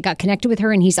friend and then it got connected with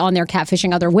her and he's on there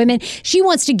catfishing other women. She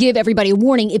wants to give everybody a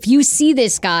warning. If you see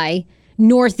this guy,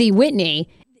 Northy Whitney,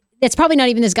 that's probably not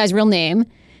even this guy's real name.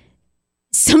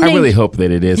 I really hope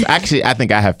that it is. Actually, I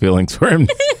think I have feelings for him.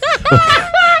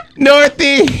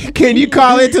 Northy, can you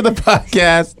call into the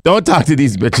podcast? Don't talk to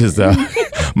these bitches, though.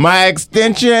 My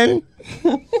extension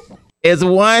is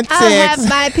 16. I'll have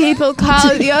my people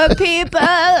call your people.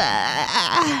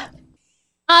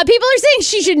 People are saying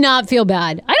she should not feel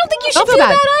bad. I don't think you should feel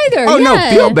bad either. Oh, no,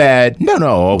 feel bad.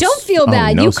 No. Don't feel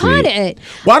bad. No, you sweetie. caught it.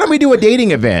 Why don't we do a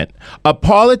dating event? A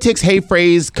politics, hey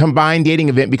phrase, combined dating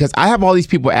event, because I have all these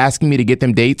people asking me to get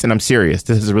them dates, and I'm serious.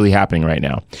 This is really happening right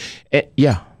now.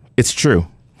 Yeah, it's true.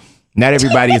 Not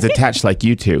everybody is attached like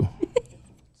you two.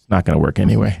 It's not going to work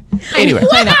anyway. Anyway.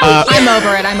 I know. I'm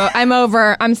over it. I'm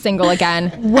over. I'm single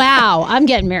again. Wow. I'm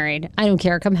getting married. I don't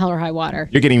care. Come hell or high water.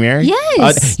 You're getting married?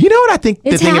 Yes. You know what I think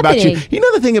It's the thing about you? happening. You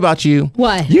know the thing about you?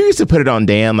 What? You used to put it on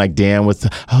Dan, like Dan was,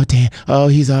 Dan,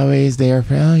 he's always there.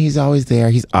 Oh, he's always there.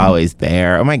 He's always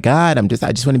there. Oh my God, I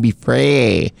just want to be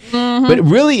free. Mm-hmm. But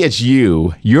really it's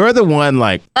you. You're the one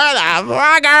like, where the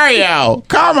fuck are you?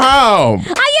 Come home.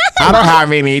 I don't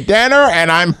have any dinner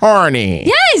and I'm horny.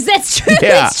 Yes, that's true. Yeah.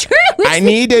 That's true. I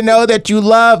need to know that you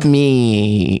love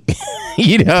me.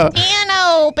 You know?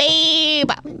 Babe.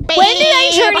 When did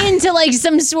I turn into like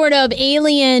some sort of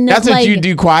alien? That's like, what you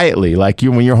do quietly. Like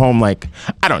when you're home, like,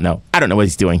 I don't know what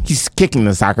he's doing. He's kicking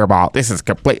the soccer ball. This is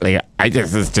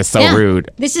this is just so rude.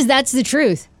 That's the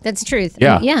truth. That's the truth.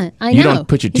 Yeah. I know. You don't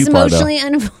put your He's too far, though. emotionally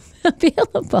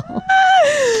unavailable.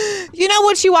 You know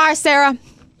what you are, Sarah?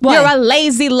 What? You're a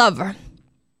lazy lover.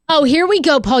 Oh, here we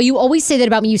go, Paul. You always say that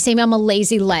about me. You say I'm a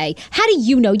lazy lay. How do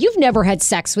you know? You've never had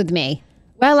sex with me.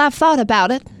 Well, I've thought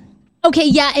about it. Okay,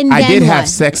 yeah, and I then did what? have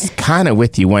sex kind of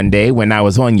with you one day when I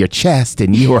was on your chest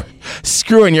and you were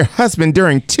screwing your husband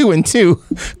during 2 and 2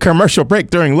 commercial break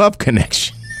during Love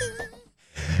Connection.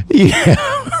 Yeah.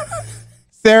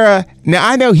 Sarah, now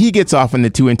I know he gets off in the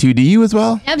 2 and 2. Do you as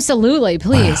well? Absolutely,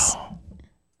 please. Wow.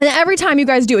 And every time you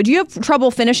guys do it, do you have trouble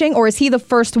finishing or is he the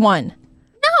first one?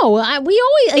 No, we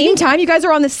always. Same time? You guys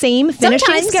are on the same finishing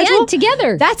Sometimes, schedule? yeah,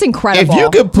 together. That's incredible. If you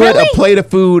could put a plate of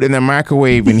food in the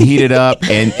microwave and heat it up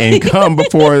and come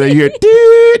before you hear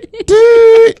doot,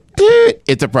 doot, doot,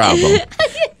 it's a problem.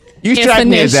 You strike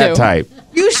me as that type.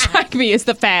 You strike me as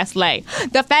the fast lay.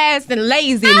 The fast and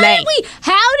lazy lay.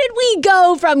 How did we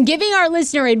go from giving our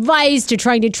listener advice to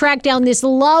trying to track down this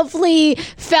lovely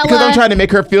fella? Because I'm trying to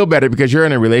make her feel better because you're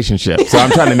in a relationship. So I'm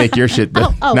trying to make your shit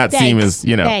not seem as,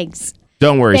 Thanks.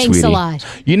 Don't worry, Thanks sweetie. a lot.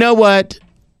 You know what?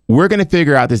 We're going to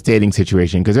figure out this dating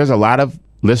situation because there's a lot of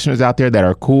listeners out there that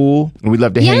are cool and we'd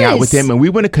love to hang out with them and we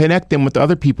want to connect them with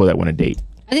other people that want to date.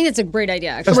 I think that's a great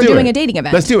idea, actually. We're doing a dating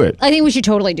event. Let's do it. I think we should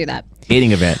totally do that.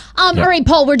 Dating event. All right,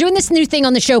 Paul, we're doing this new thing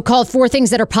on the show called 4 Things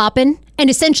That Are Poppin'. And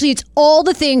essentially, it's all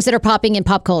the things that are popping in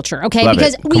pop culture, okay? Love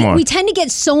because it. Come on. we tend to get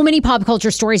so many pop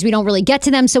culture stories, we don't really get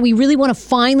to them. So we really want to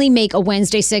finally make a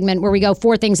Wednesday segment where we go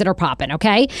 4 things that are popping,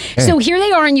 okay? So here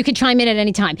they are, and you can chime in at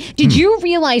any time. Did you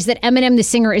realize that Eminem, the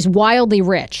singer, is wildly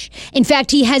rich? In fact,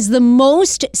 he has the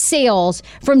most sales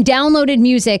from downloaded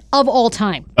music of all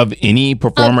time. Of any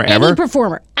performer ever? Any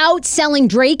performer. Outselling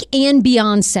Drake and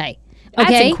Beyonce. That's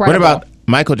Okay? incredible. What about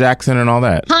Michael Jackson and all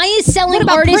that? Highest selling What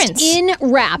about artist Prince? in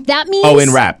rap. That means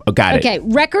In rap. Oh, got it. Okay,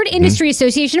 Record Industry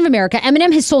Association of America.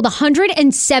 Eminem has sold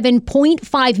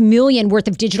 107.5 million worth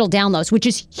of digital downloads, which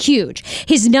is huge.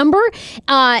 His number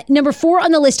 4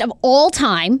 on the list of all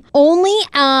time. Only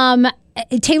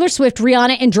Taylor Swift,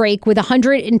 Rihanna, and Drake with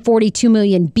 142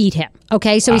 million beat him.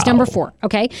 Okay, so he's number 4.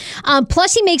 Okay,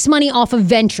 plus he makes money off of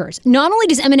ventures. Not only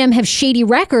does Eminem have shady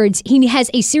records, he has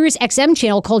a Sirius XM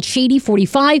channel called Shady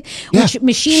 45, which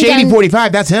Machine Shady Gun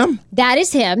 45, that's him? that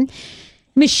is him.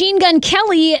 Machine Gun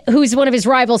Kelly, who's one of his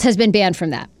rivals, has been banned from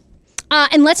that.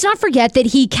 And let's not forget that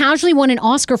he casually won an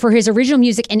Oscar for his original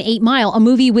music in 8 Mile, a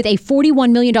movie with a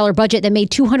 $41 million budget that made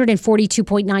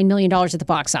 $242.9 million at the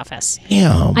box office.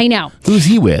 Damn. I know. Who's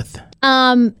he with?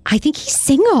 I think he's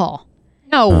single.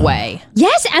 No way.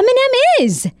 Yes, Eminem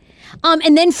is.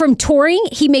 And then from touring,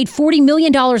 he made $40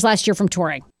 million last year from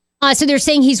touring. So they're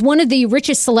saying he's one of the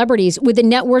richest celebrities with a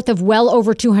net worth of well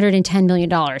over $210 million.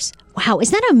 Wow,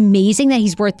 isn't that amazing that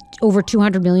he's worth over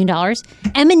 $200 million?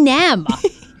 Eminem.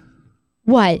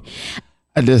 What?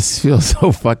 I just feel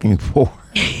so fucking poor.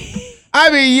 I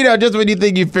mean, just when you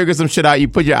think you figure some shit out, you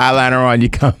put your eyeliner on, you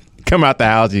come out the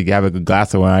house, you have a good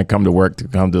glass of wine, come to work,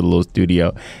 come to the little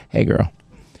studio. Hey, girl.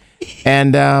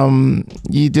 And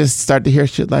you just start to hear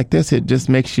shit like this. It just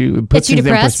makes you, it puts you things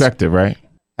in depressed? perspective, right?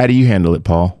 How do you handle it,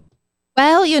 Paul?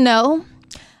 Well, you know,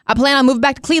 I plan on moving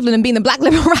back to Cleveland and being the Black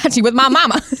Liberace with my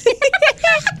mama.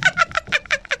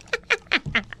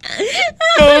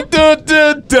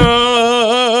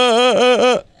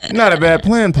 Not a bad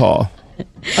plan, Paul.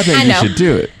 I think I you know. should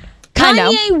do it. I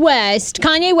know.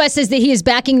 Kanye West says that he is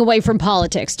backing away from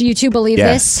politics. Do you two believe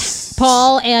Yes. this?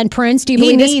 Paul and Prince, do you He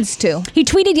believe this? needs to. He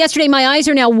tweeted yesterday, "My eyes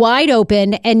are now wide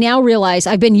open and now realize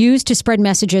I've been used to spread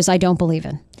messages I don't believe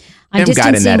in. I'm Kim got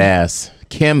in distancing- that ass.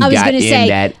 Kim I was got gonna in say,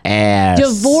 that ass.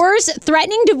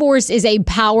 Threatening divorce is a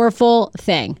powerful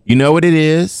thing. You know what it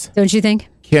is? Don't you think?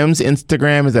 Kim's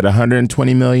Instagram is at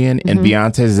 120 million and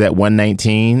Beyonce's is at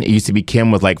 119. It used to be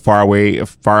Kim was like far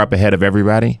up ahead of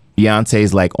everybody.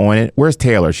 Beyonce's like on it. Where's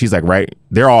Taylor? She's like right.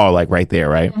 They're all like right there,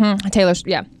 right? Taylor's,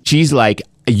 yeah. She's like,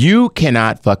 you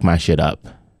cannot fuck my shit up.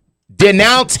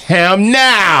 Denounce him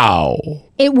now.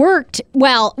 It worked.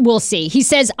 Well, we'll see. He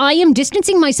says, I am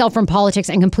distancing myself from politics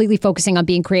and completely focusing on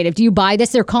being creative. Do you buy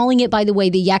this? They're calling it, by the way,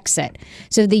 the Yexit.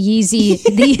 So the Yeezy,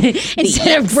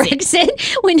 instead of Brexit,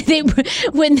 when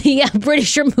the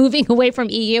British are moving away from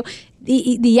EU,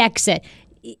 the Yexit.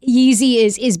 Yeezy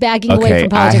is backing away Okay,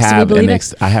 from I politics. Do we have believe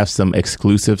it? I have some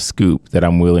exclusive scoop that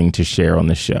I'm willing to share on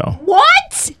the show.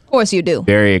 What? Of course you do.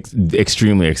 Very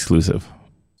extremely exclusive.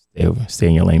 Stay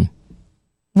in your lane.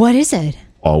 What is it?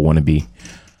 All want to be.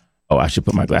 Oh, I should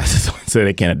put my glasses on so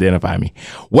they can't identify me.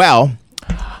 Well,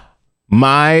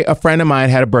 a friend of mine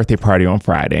had a birthday party on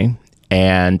Friday,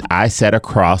 and I sat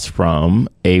across from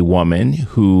a woman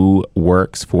who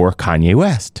works for Kanye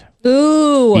West.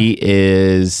 Ooh. He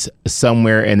is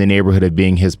somewhere in the neighborhood of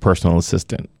being his personal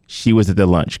assistant. She was at the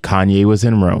lunch. Kanye was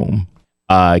in Rome.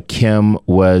 Kim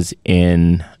was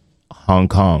in Hong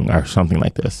Kong or something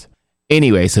like this.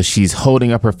 Anyway, so she's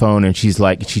holding up her phone and she's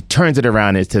like, she turns it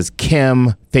around and it says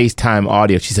Kim FaceTime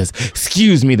audio. She says,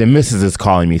 excuse me, the missus is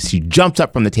calling me. She jumps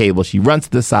up from the table. She runs to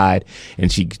the side and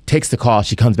she takes the call.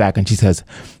 She comes back and she says,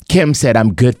 Kim said,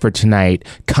 I'm good for tonight.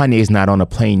 Kanye's not on a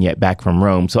plane yet back from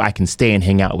Rome, so I can stay and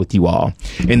hang out with you all.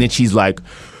 And then she's like,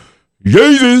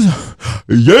 Yeezus,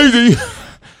 Yeezy,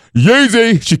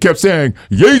 Yeezy. She kept saying,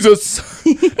 Yeezus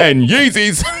and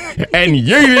Yeezys and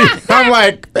Yeezy. I'm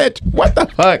like, bitch, what the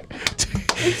fuck?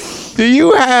 Do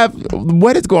you have,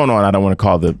 what is going on? I don't want to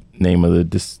call the name of the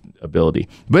disability.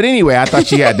 But anyway, I thought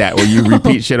she had that where you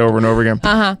repeat shit over and over again.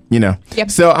 Uh-huh. You know. Yep.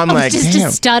 So I'm like, Just damn.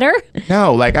 a stutter?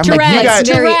 No, like, I'm Tourette's, like, you got.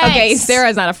 Tourette's. Okay,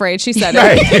 Sarah's not afraid. She said it.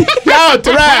 Right. No,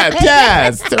 Tourette's,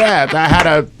 yes, Tourette's. I had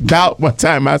a bout one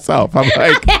time myself. I'm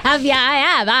like,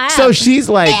 I have. so she's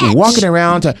like walking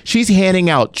around. She's handing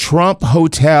out Trump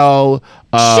Hotel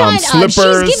Shut slippers.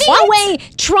 up. She's giving away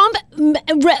Trump,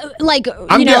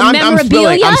 I'm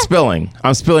memorabilia.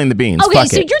 I'm spilling the beans. Okay, Fuck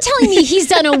so it. you're telling me he's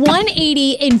done a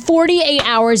 180 in 48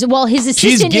 hours while his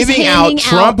She's assistant is giving handing out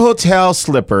Trump Hotel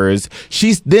slippers.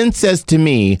 She then says to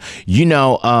me,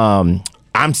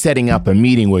 I'm setting up a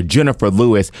meeting with Jennifer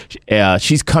Lewis.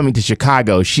 She's coming to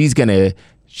Chicago. She's going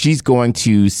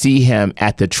to see him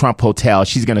at the Trump Hotel.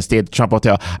 She's going to stay at the Trump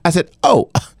Hotel. I said, oh,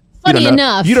 Funny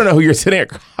enough. You don't know who you're sitting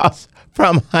across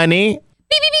from, honey. Beep,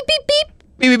 beep, beep, beep, beep.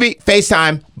 Beep, beep, beep.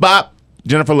 FaceTime. Bop.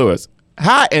 Jennifer Lewis.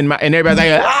 Hi. And everybody's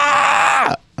like,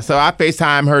 ah. So I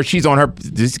FaceTime her. She's on her.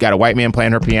 She's got a white man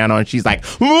playing her piano, and she's like,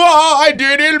 oh, I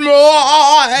did it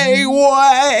my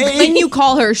way. When you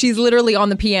call her, she's literally on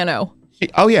the piano.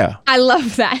 Oh, yeah. I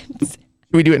love that. Can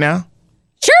we do it now?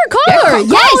 Sure, call her.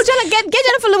 Yes. Get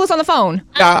Jennifer Lewis on the phone.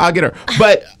 I'll get her.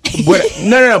 But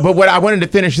no. But what I wanted to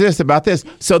finish this about this.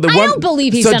 So the I one. don't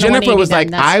believe he's So done a Jennifer 180 was like,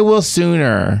 then. That's-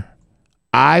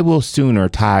 I will sooner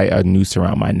tie a noose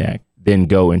around my neck than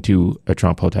go into a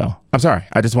Trump hotel. I'm sorry.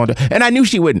 I just wanted to. And I knew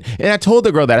she wouldn't. And I told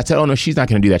the girl that. I said, oh no, she's not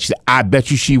going to do that. She said, I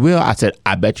bet you she will. I said,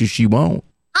 I bet you she won't.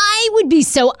 I would be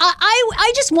so.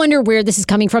 I just wonder where this is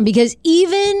coming from, because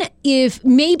even if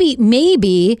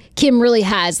maybe Kim really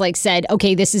has said,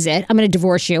 okay, this is it, I'm going to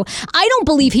divorce you. I don't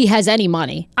believe he has any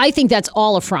money. I think that's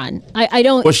all a front. I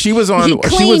don't. Well, she was on. He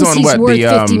claims he's what worth the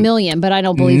 $50 million, but I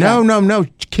don't believe that. No.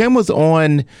 Kim was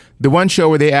on the one show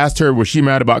where they asked her, was she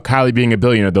mad about Kylie being a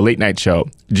billionaire? The late night show.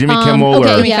 Jimmy Kimmel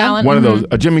okay, or yeah. one of those.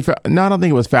 Jimmy. No, I don't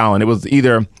think it was Fallon. It was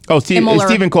either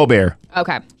Stephen Colbert.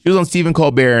 Okay. She was on Stephen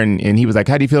Colbert, and he was like,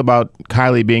 how do you feel about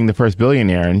Kylie being the first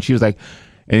billionaire? And she was like,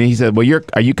 and he said, well,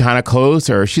 are you kind of close?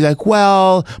 Or she's like,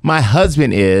 well, my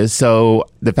husband is. So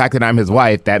the fact that I'm his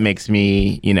wife, that makes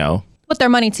me, Put their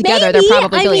money together. They're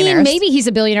probably billionaires. Maybe he's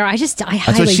a billionaire. I That's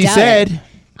highly what she doubt said. it.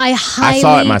 I highly I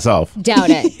saw it myself. doubt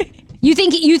it. You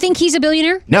think he's a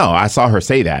billionaire? No, I saw her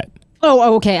say that.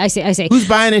 Oh, okay. I see. Who's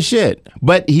buying his shit?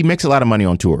 But he makes a lot of money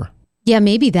on tour. Yeah,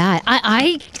 maybe that.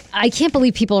 I can't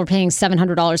believe people are paying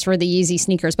 $700 for the Yeezy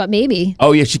sneakers, but maybe.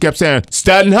 Oh, yeah, she kept saying,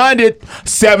 700,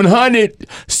 700,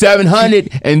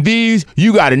 700. And these,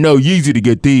 you got to know Yeezy to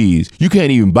get these. You can't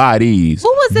even buy these. Who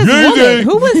was this woman?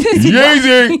 Who was this?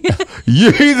 Yeezy.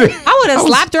 Yeezy. I would have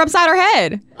slapped her upside her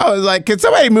head. I was like, can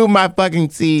somebody move my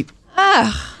fucking seat?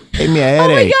 Gave me a Oh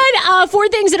my headache. God! 4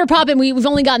 things that are popping. We've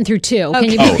only gotten through 2. Can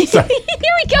you? sorry.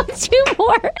 Here we go. 2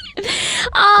 more.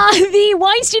 The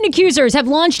Weinstein accusers have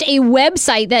launched a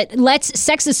website that lets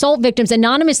sex assault victims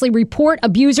anonymously report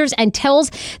abusers and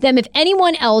tells them if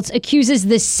anyone else accuses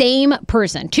the same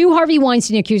person. 2 Harvey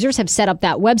Weinstein accusers have set up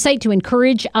that website to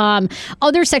encourage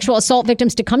other sexual assault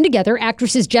victims to come together.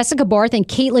 Actresses Jessica Barth and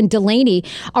Caitlin Delaney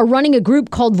are running a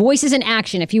group called Voices in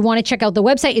Action. If you want to check out the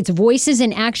website, it's Voices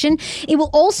in Action. It will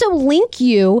also link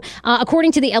you,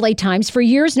 according to the LA Times. For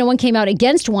years, no one came out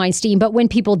against Weinstein, but when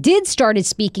people started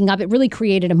speaking up, it really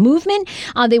created a movement.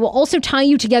 They will also tie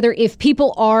you together if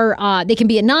people are, they can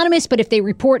be anonymous, but if they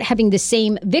report having the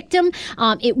same victim,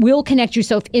 it will connect you.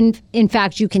 So if in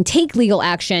fact you can take legal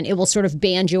action, it will sort of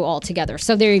band you all together.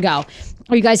 So there you go.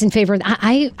 Are you guys in favor of that?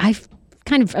 I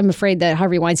kind of am afraid that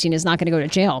Harvey Weinstein is not going to go to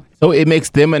jail. So it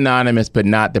makes them anonymous, but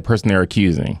not the person they're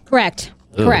accusing. Correct.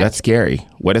 Ooh, Correct. that's scary.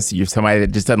 What if you're somebody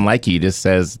that just doesn't like you, just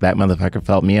says, that motherfucker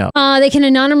felt me up? They can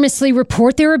anonymously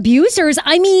report their abusers.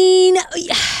 I mean,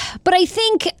 but I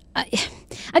think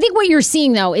what you're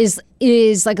seeing though is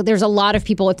like there's a lot of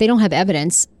people, if they don't have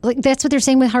evidence, like that's what they're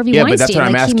saying with Harvey Weinstein. Yeah, but that's what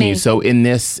I'm like, asking you. So in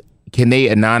this, can they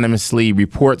anonymously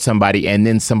report somebody and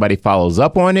then somebody follows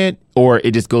up on it, or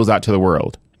it just goes out to the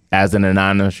world as an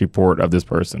anonymous report of this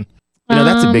person? You know,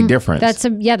 that's a big difference. That's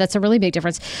a really big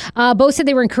difference. Both said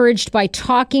they were encouraged by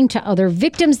talking to other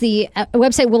victims. The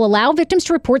website will allow victims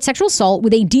to report sexual assault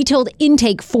with a detailed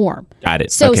intake form. Got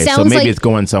it. So okay, so sounds maybe like, it's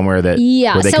going somewhere that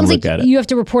where they can sounds look like at it. you have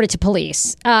to report it to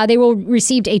police. They will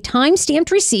receive a time-stamped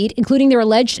receipt, including their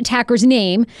alleged attacker's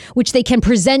name, which they can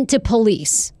present to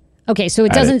police. Okay, so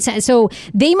it doesn't. So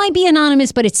they might be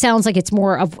anonymous, but it sounds like it's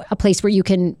more of a place where you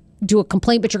can do a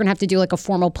complaint, but you're going to have to do like a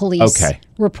formal police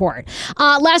report.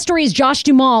 Last story is Josh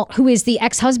Duhamel, who is the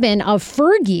ex-husband of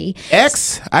Fergie.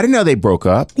 I didn't know they broke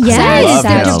up. Yes,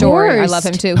 Sad they're story. I divorced. love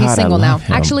him too. God, He's single I now. love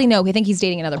him. Actually, no. I think he's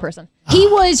dating another person. He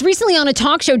was recently on a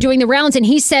talk show doing the rounds, and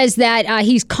he says that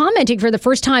he's commenting for the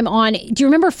first time on. Do you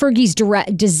remember Fergie's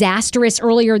disastrous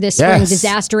earlier this spring?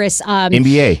 Disastrous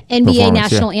NBA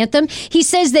national anthem. He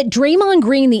says that Draymond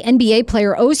Green, the NBA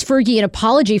player, owes Fergie an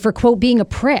apology for quote being a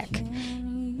prick.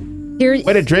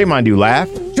 What did Draymond do? Laugh?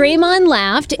 Draymond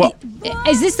laughed. Well-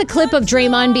 Is this the clip of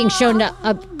Draymond being shown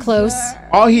up close?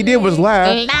 All he did was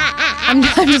laugh. I'm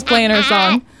just playing her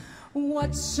song.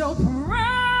 Let's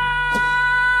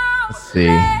see.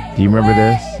 Do you remember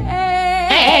this?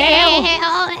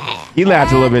 He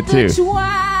laughed a little bit too.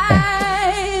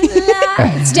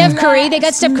 Steph Curry, they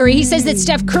got Steph Curry. He says that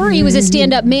Steph Curry was a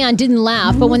stand-up man, didn't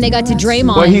laugh, but when they got to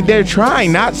Draymond... Well, they're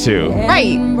trying not to.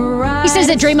 Right. He says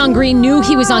that Draymond Green knew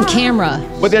he was on camera.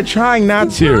 But they're trying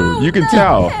not to. You can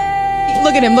tell.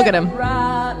 Look at him. Look at him.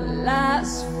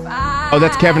 Oh,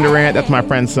 that's Kevin Durant. That's my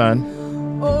friend's son.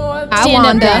 Stand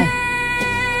up guy.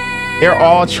 They're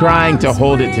all trying to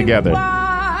hold it together.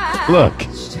 Look.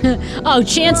 Oh,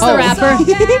 Chance the Rapper.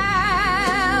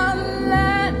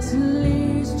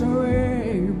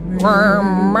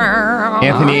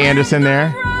 Anthony Anderson there.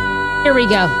 Here we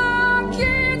go.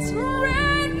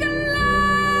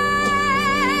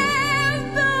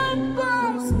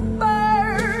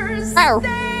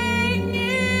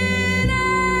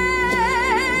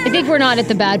 I think we're not at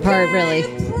the bad part, really.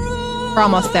 We're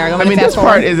almost there. I mean, this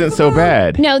part isn't so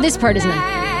bad. No, this part isn't.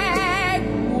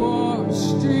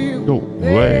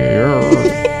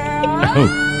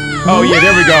 Oh, yeah,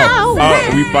 there we go.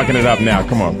 Oh, we fucking it up now.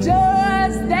 Come on.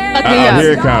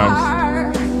 Here it comes.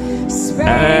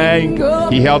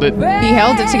 And he held it. He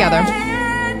held it together.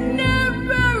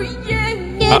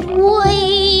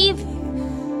 Wave.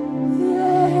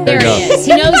 There you go. He is.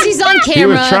 He knows he's on camera. He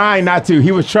was trying not to.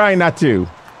 He was trying not to.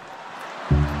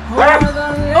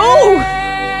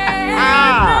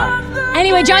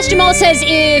 Anyway, Josh Duhamel says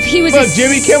if he was Look,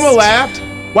 Jimmy Kimmel laughed.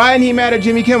 Why isn't he mad at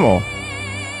Jimmy Kimmel?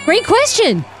 Great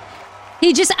question.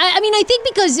 He just, I mean, I think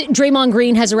because Draymond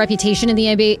Green has a reputation in the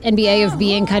NBA of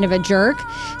being kind of a jerk.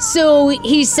 So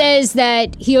he says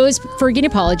that he owes Fergie an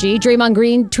apology. Draymond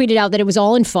Green tweeted out that it was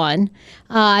all in fun,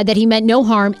 that he meant no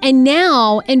harm. And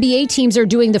now NBA teams are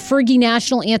doing the Fergie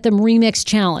National Anthem Remix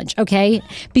Challenge, okay?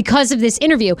 Because of this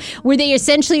interview, where they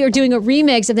essentially are doing a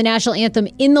remix of the national anthem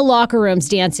in the locker rooms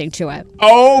dancing to it.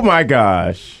 Oh, my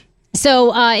gosh.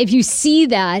 So if you see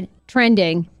that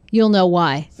trending, you'll know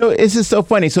why. So it's just so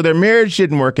funny. So their marriage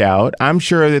didn't work out. I'm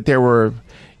sure that there were,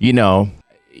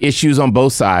 issues on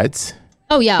both sides.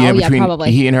 Oh, yeah. Between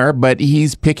Probably. he and her. But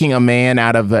he's picking a man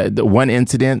out of the one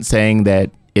incident saying that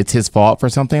it's his fault for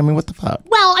something. I mean, what the fuck?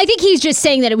 Well, I think he's just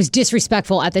saying that it was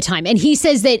disrespectful at the time. And he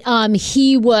says that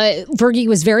Fergie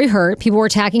was very hurt. People were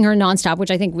attacking her nonstop,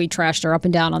 which I think we trashed her up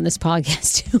and down on this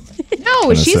podcast too.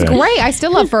 No, she's great. I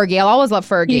still love Fergie. I'll always love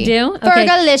Fergie. You do? Okay.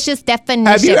 Fergalicious definition.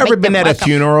 Have you ever been at a welcome.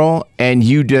 funeral and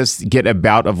you just get a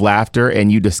bout of laughter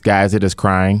and you disguise it as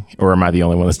crying? Or am I the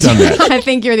only one that's done that? I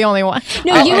think you're the only one.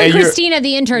 No, you and and you're- Christina,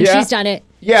 the intern, Yeah. she's done it.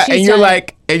 Yeah, She's and you're done it.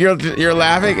 like, and you're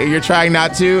laughing and you're trying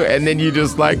not to, and then you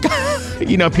just like,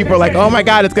 people are like, oh my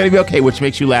God, it's going to be okay, which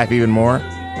makes you laugh even more.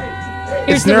 Here's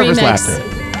It's the nervous remix. laughter.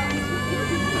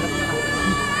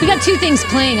 We got two things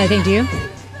playing, I think, do you?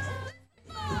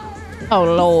 Oh,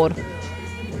 Lord.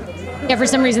 Yeah, for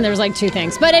some reason there was like two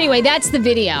things. But anyway, that's the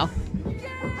video.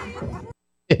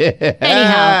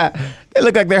 Anyhow. They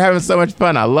look like they're having so much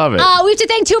fun. I love it. We have to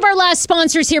thank two of our last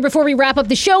sponsors here before we wrap up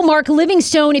the show. Mark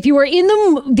Livingstone, if you are in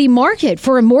the market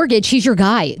for a mortgage, he's your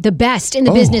guy. The best in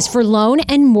the business for loan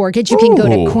and mortgage. You can go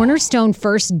to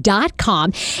cornerstonefirst.com.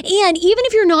 And even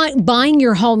if you're not buying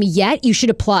your home yet, you should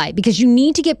apply because you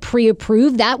need to get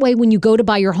pre-approved. That way, when you go to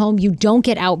buy your home, you don't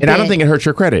get outbid. And I don't think it hurts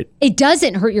your credit. It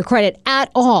doesn't hurt your credit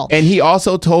at all. And he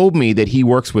also told me that he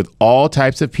works with all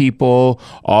types of people,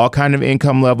 all kind of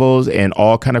income levels, and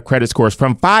all kind of credit scores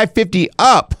from 550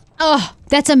 up. Oh,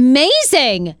 that's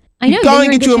amazing. I know. Go then and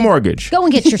you're in get good you a shape. mortgage. Go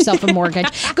and get yourself a mortgage.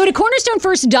 Go to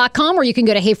cornerstonefirst.com or you can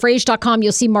go to heyfrage.com.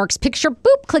 You'll see Mark's picture.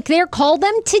 Boop, click there. Call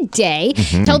them today.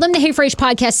 Tell them the Hey Frage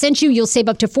podcast sent you. You'll save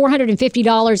up to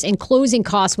 $450 in closing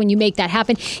costs when you make that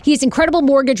happen. He has incredible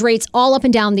mortgage rates all up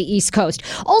and down the East Coast.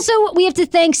 Also, we have to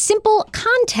thank Simple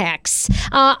Contacts.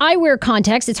 I wear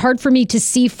contacts. It's hard for me to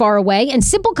see far away. And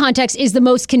Simple Contacts is the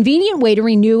most convenient way to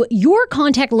renew your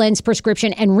contact lens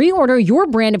prescription and reorder your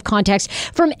brand of contacts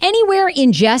from anywhere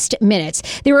in just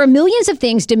minutes. There are millions of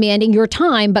things demanding your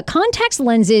time, but contacts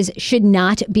lenses should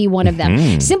not be one of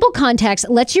them. Simple Contacts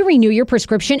lets you renew your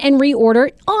prescription and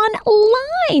reorder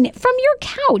online from your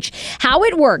couch. How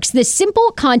it works, the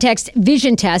Simple Contacts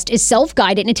vision test is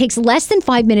self-guided and it takes less than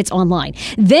 5 minutes online.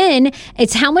 Then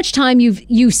it's how much time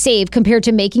you save compared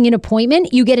to making an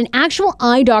appointment. You get an actual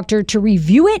eye doctor to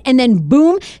review it and then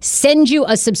boom, send you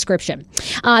a subscription.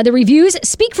 The reviews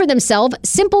speak for themselves.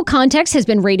 Simple Contacts has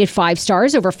been rated 5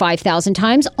 stars over 5,000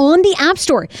 times on the App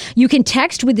Store. You can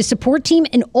text with the support team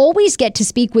and always get to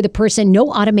speak with a person. No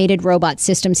automated robot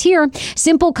systems here.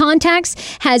 Simple Contacts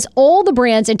has all the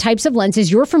brands and types of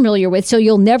lenses you're familiar with, so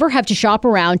you'll never have to shop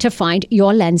around to find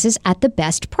your lenses at the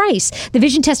best price. The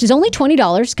vision test is only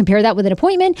 $20. Compare that with an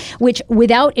appointment, which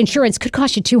without insurance could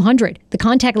cost you $200. The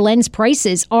contact lens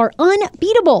prices are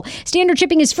unbeatable. Standard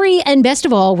shipping is free, and best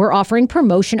of all, we're offering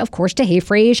promotion, of course, to Hey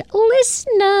Frage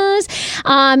listeners.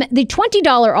 The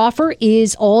 $20 offer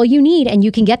is all you need, and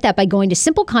you can get that by going to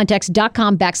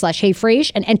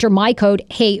simplecontacts.com/HeyFrage and enter my code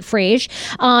HeyFrage.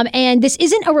 And this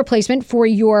isn't a replacement for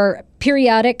your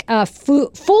periodic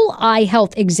full eye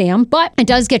health exam, but it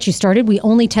does get you started. We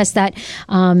only test that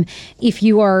if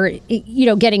you are,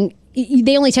 getting.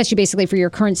 They only test you basically for your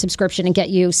current subscription and get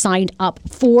you signed up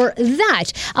for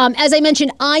that. As I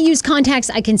mentioned, I use contacts.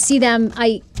 I can see them.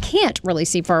 I can't really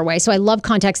see far away. So I love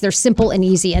contacts. They're simple and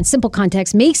easy, and Simple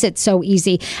Contacts makes it so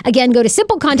easy. Again, go to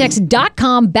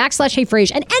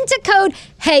simplecontacts.com/HeyFrage and enter code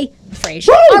HeyFrage.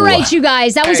 All right, you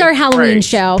guys, that was our Halloween Frage.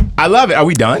 show. I love it. Are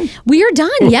we done? We are done,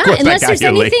 yeah. course, Unless that there's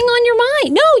got here anything late. on your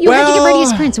mind. No, you have to get ready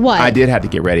as Prince. What? I did have to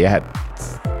get ready. I had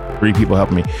 3 people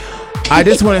helping me. I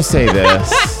just want to say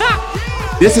this.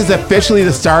 This is officially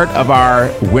the start of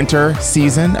our winter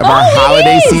season, of our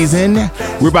holiday season.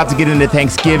 We're about to get into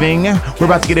Thanksgiving. We're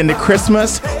about to get into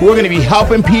Christmas. We're going to be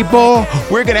helping people.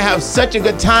 We're going to have such a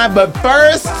good time. But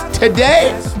first,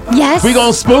 today, yes. we're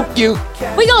going to spook you.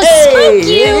 We're going to spook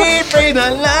you.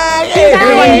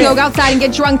 Everyone go outside and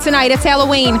get drunk tonight. It's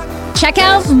Halloween. Check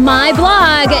out my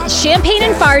blog,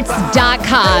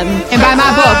 champagneandfarts.com. And buy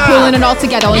my book, Pulling It All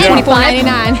Together, only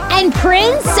 $24.99. And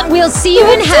Prince, we'll see you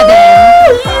in heaven.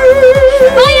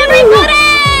 Bye, everybody!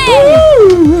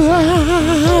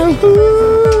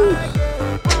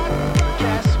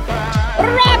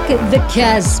 Rock the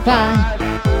Casbah.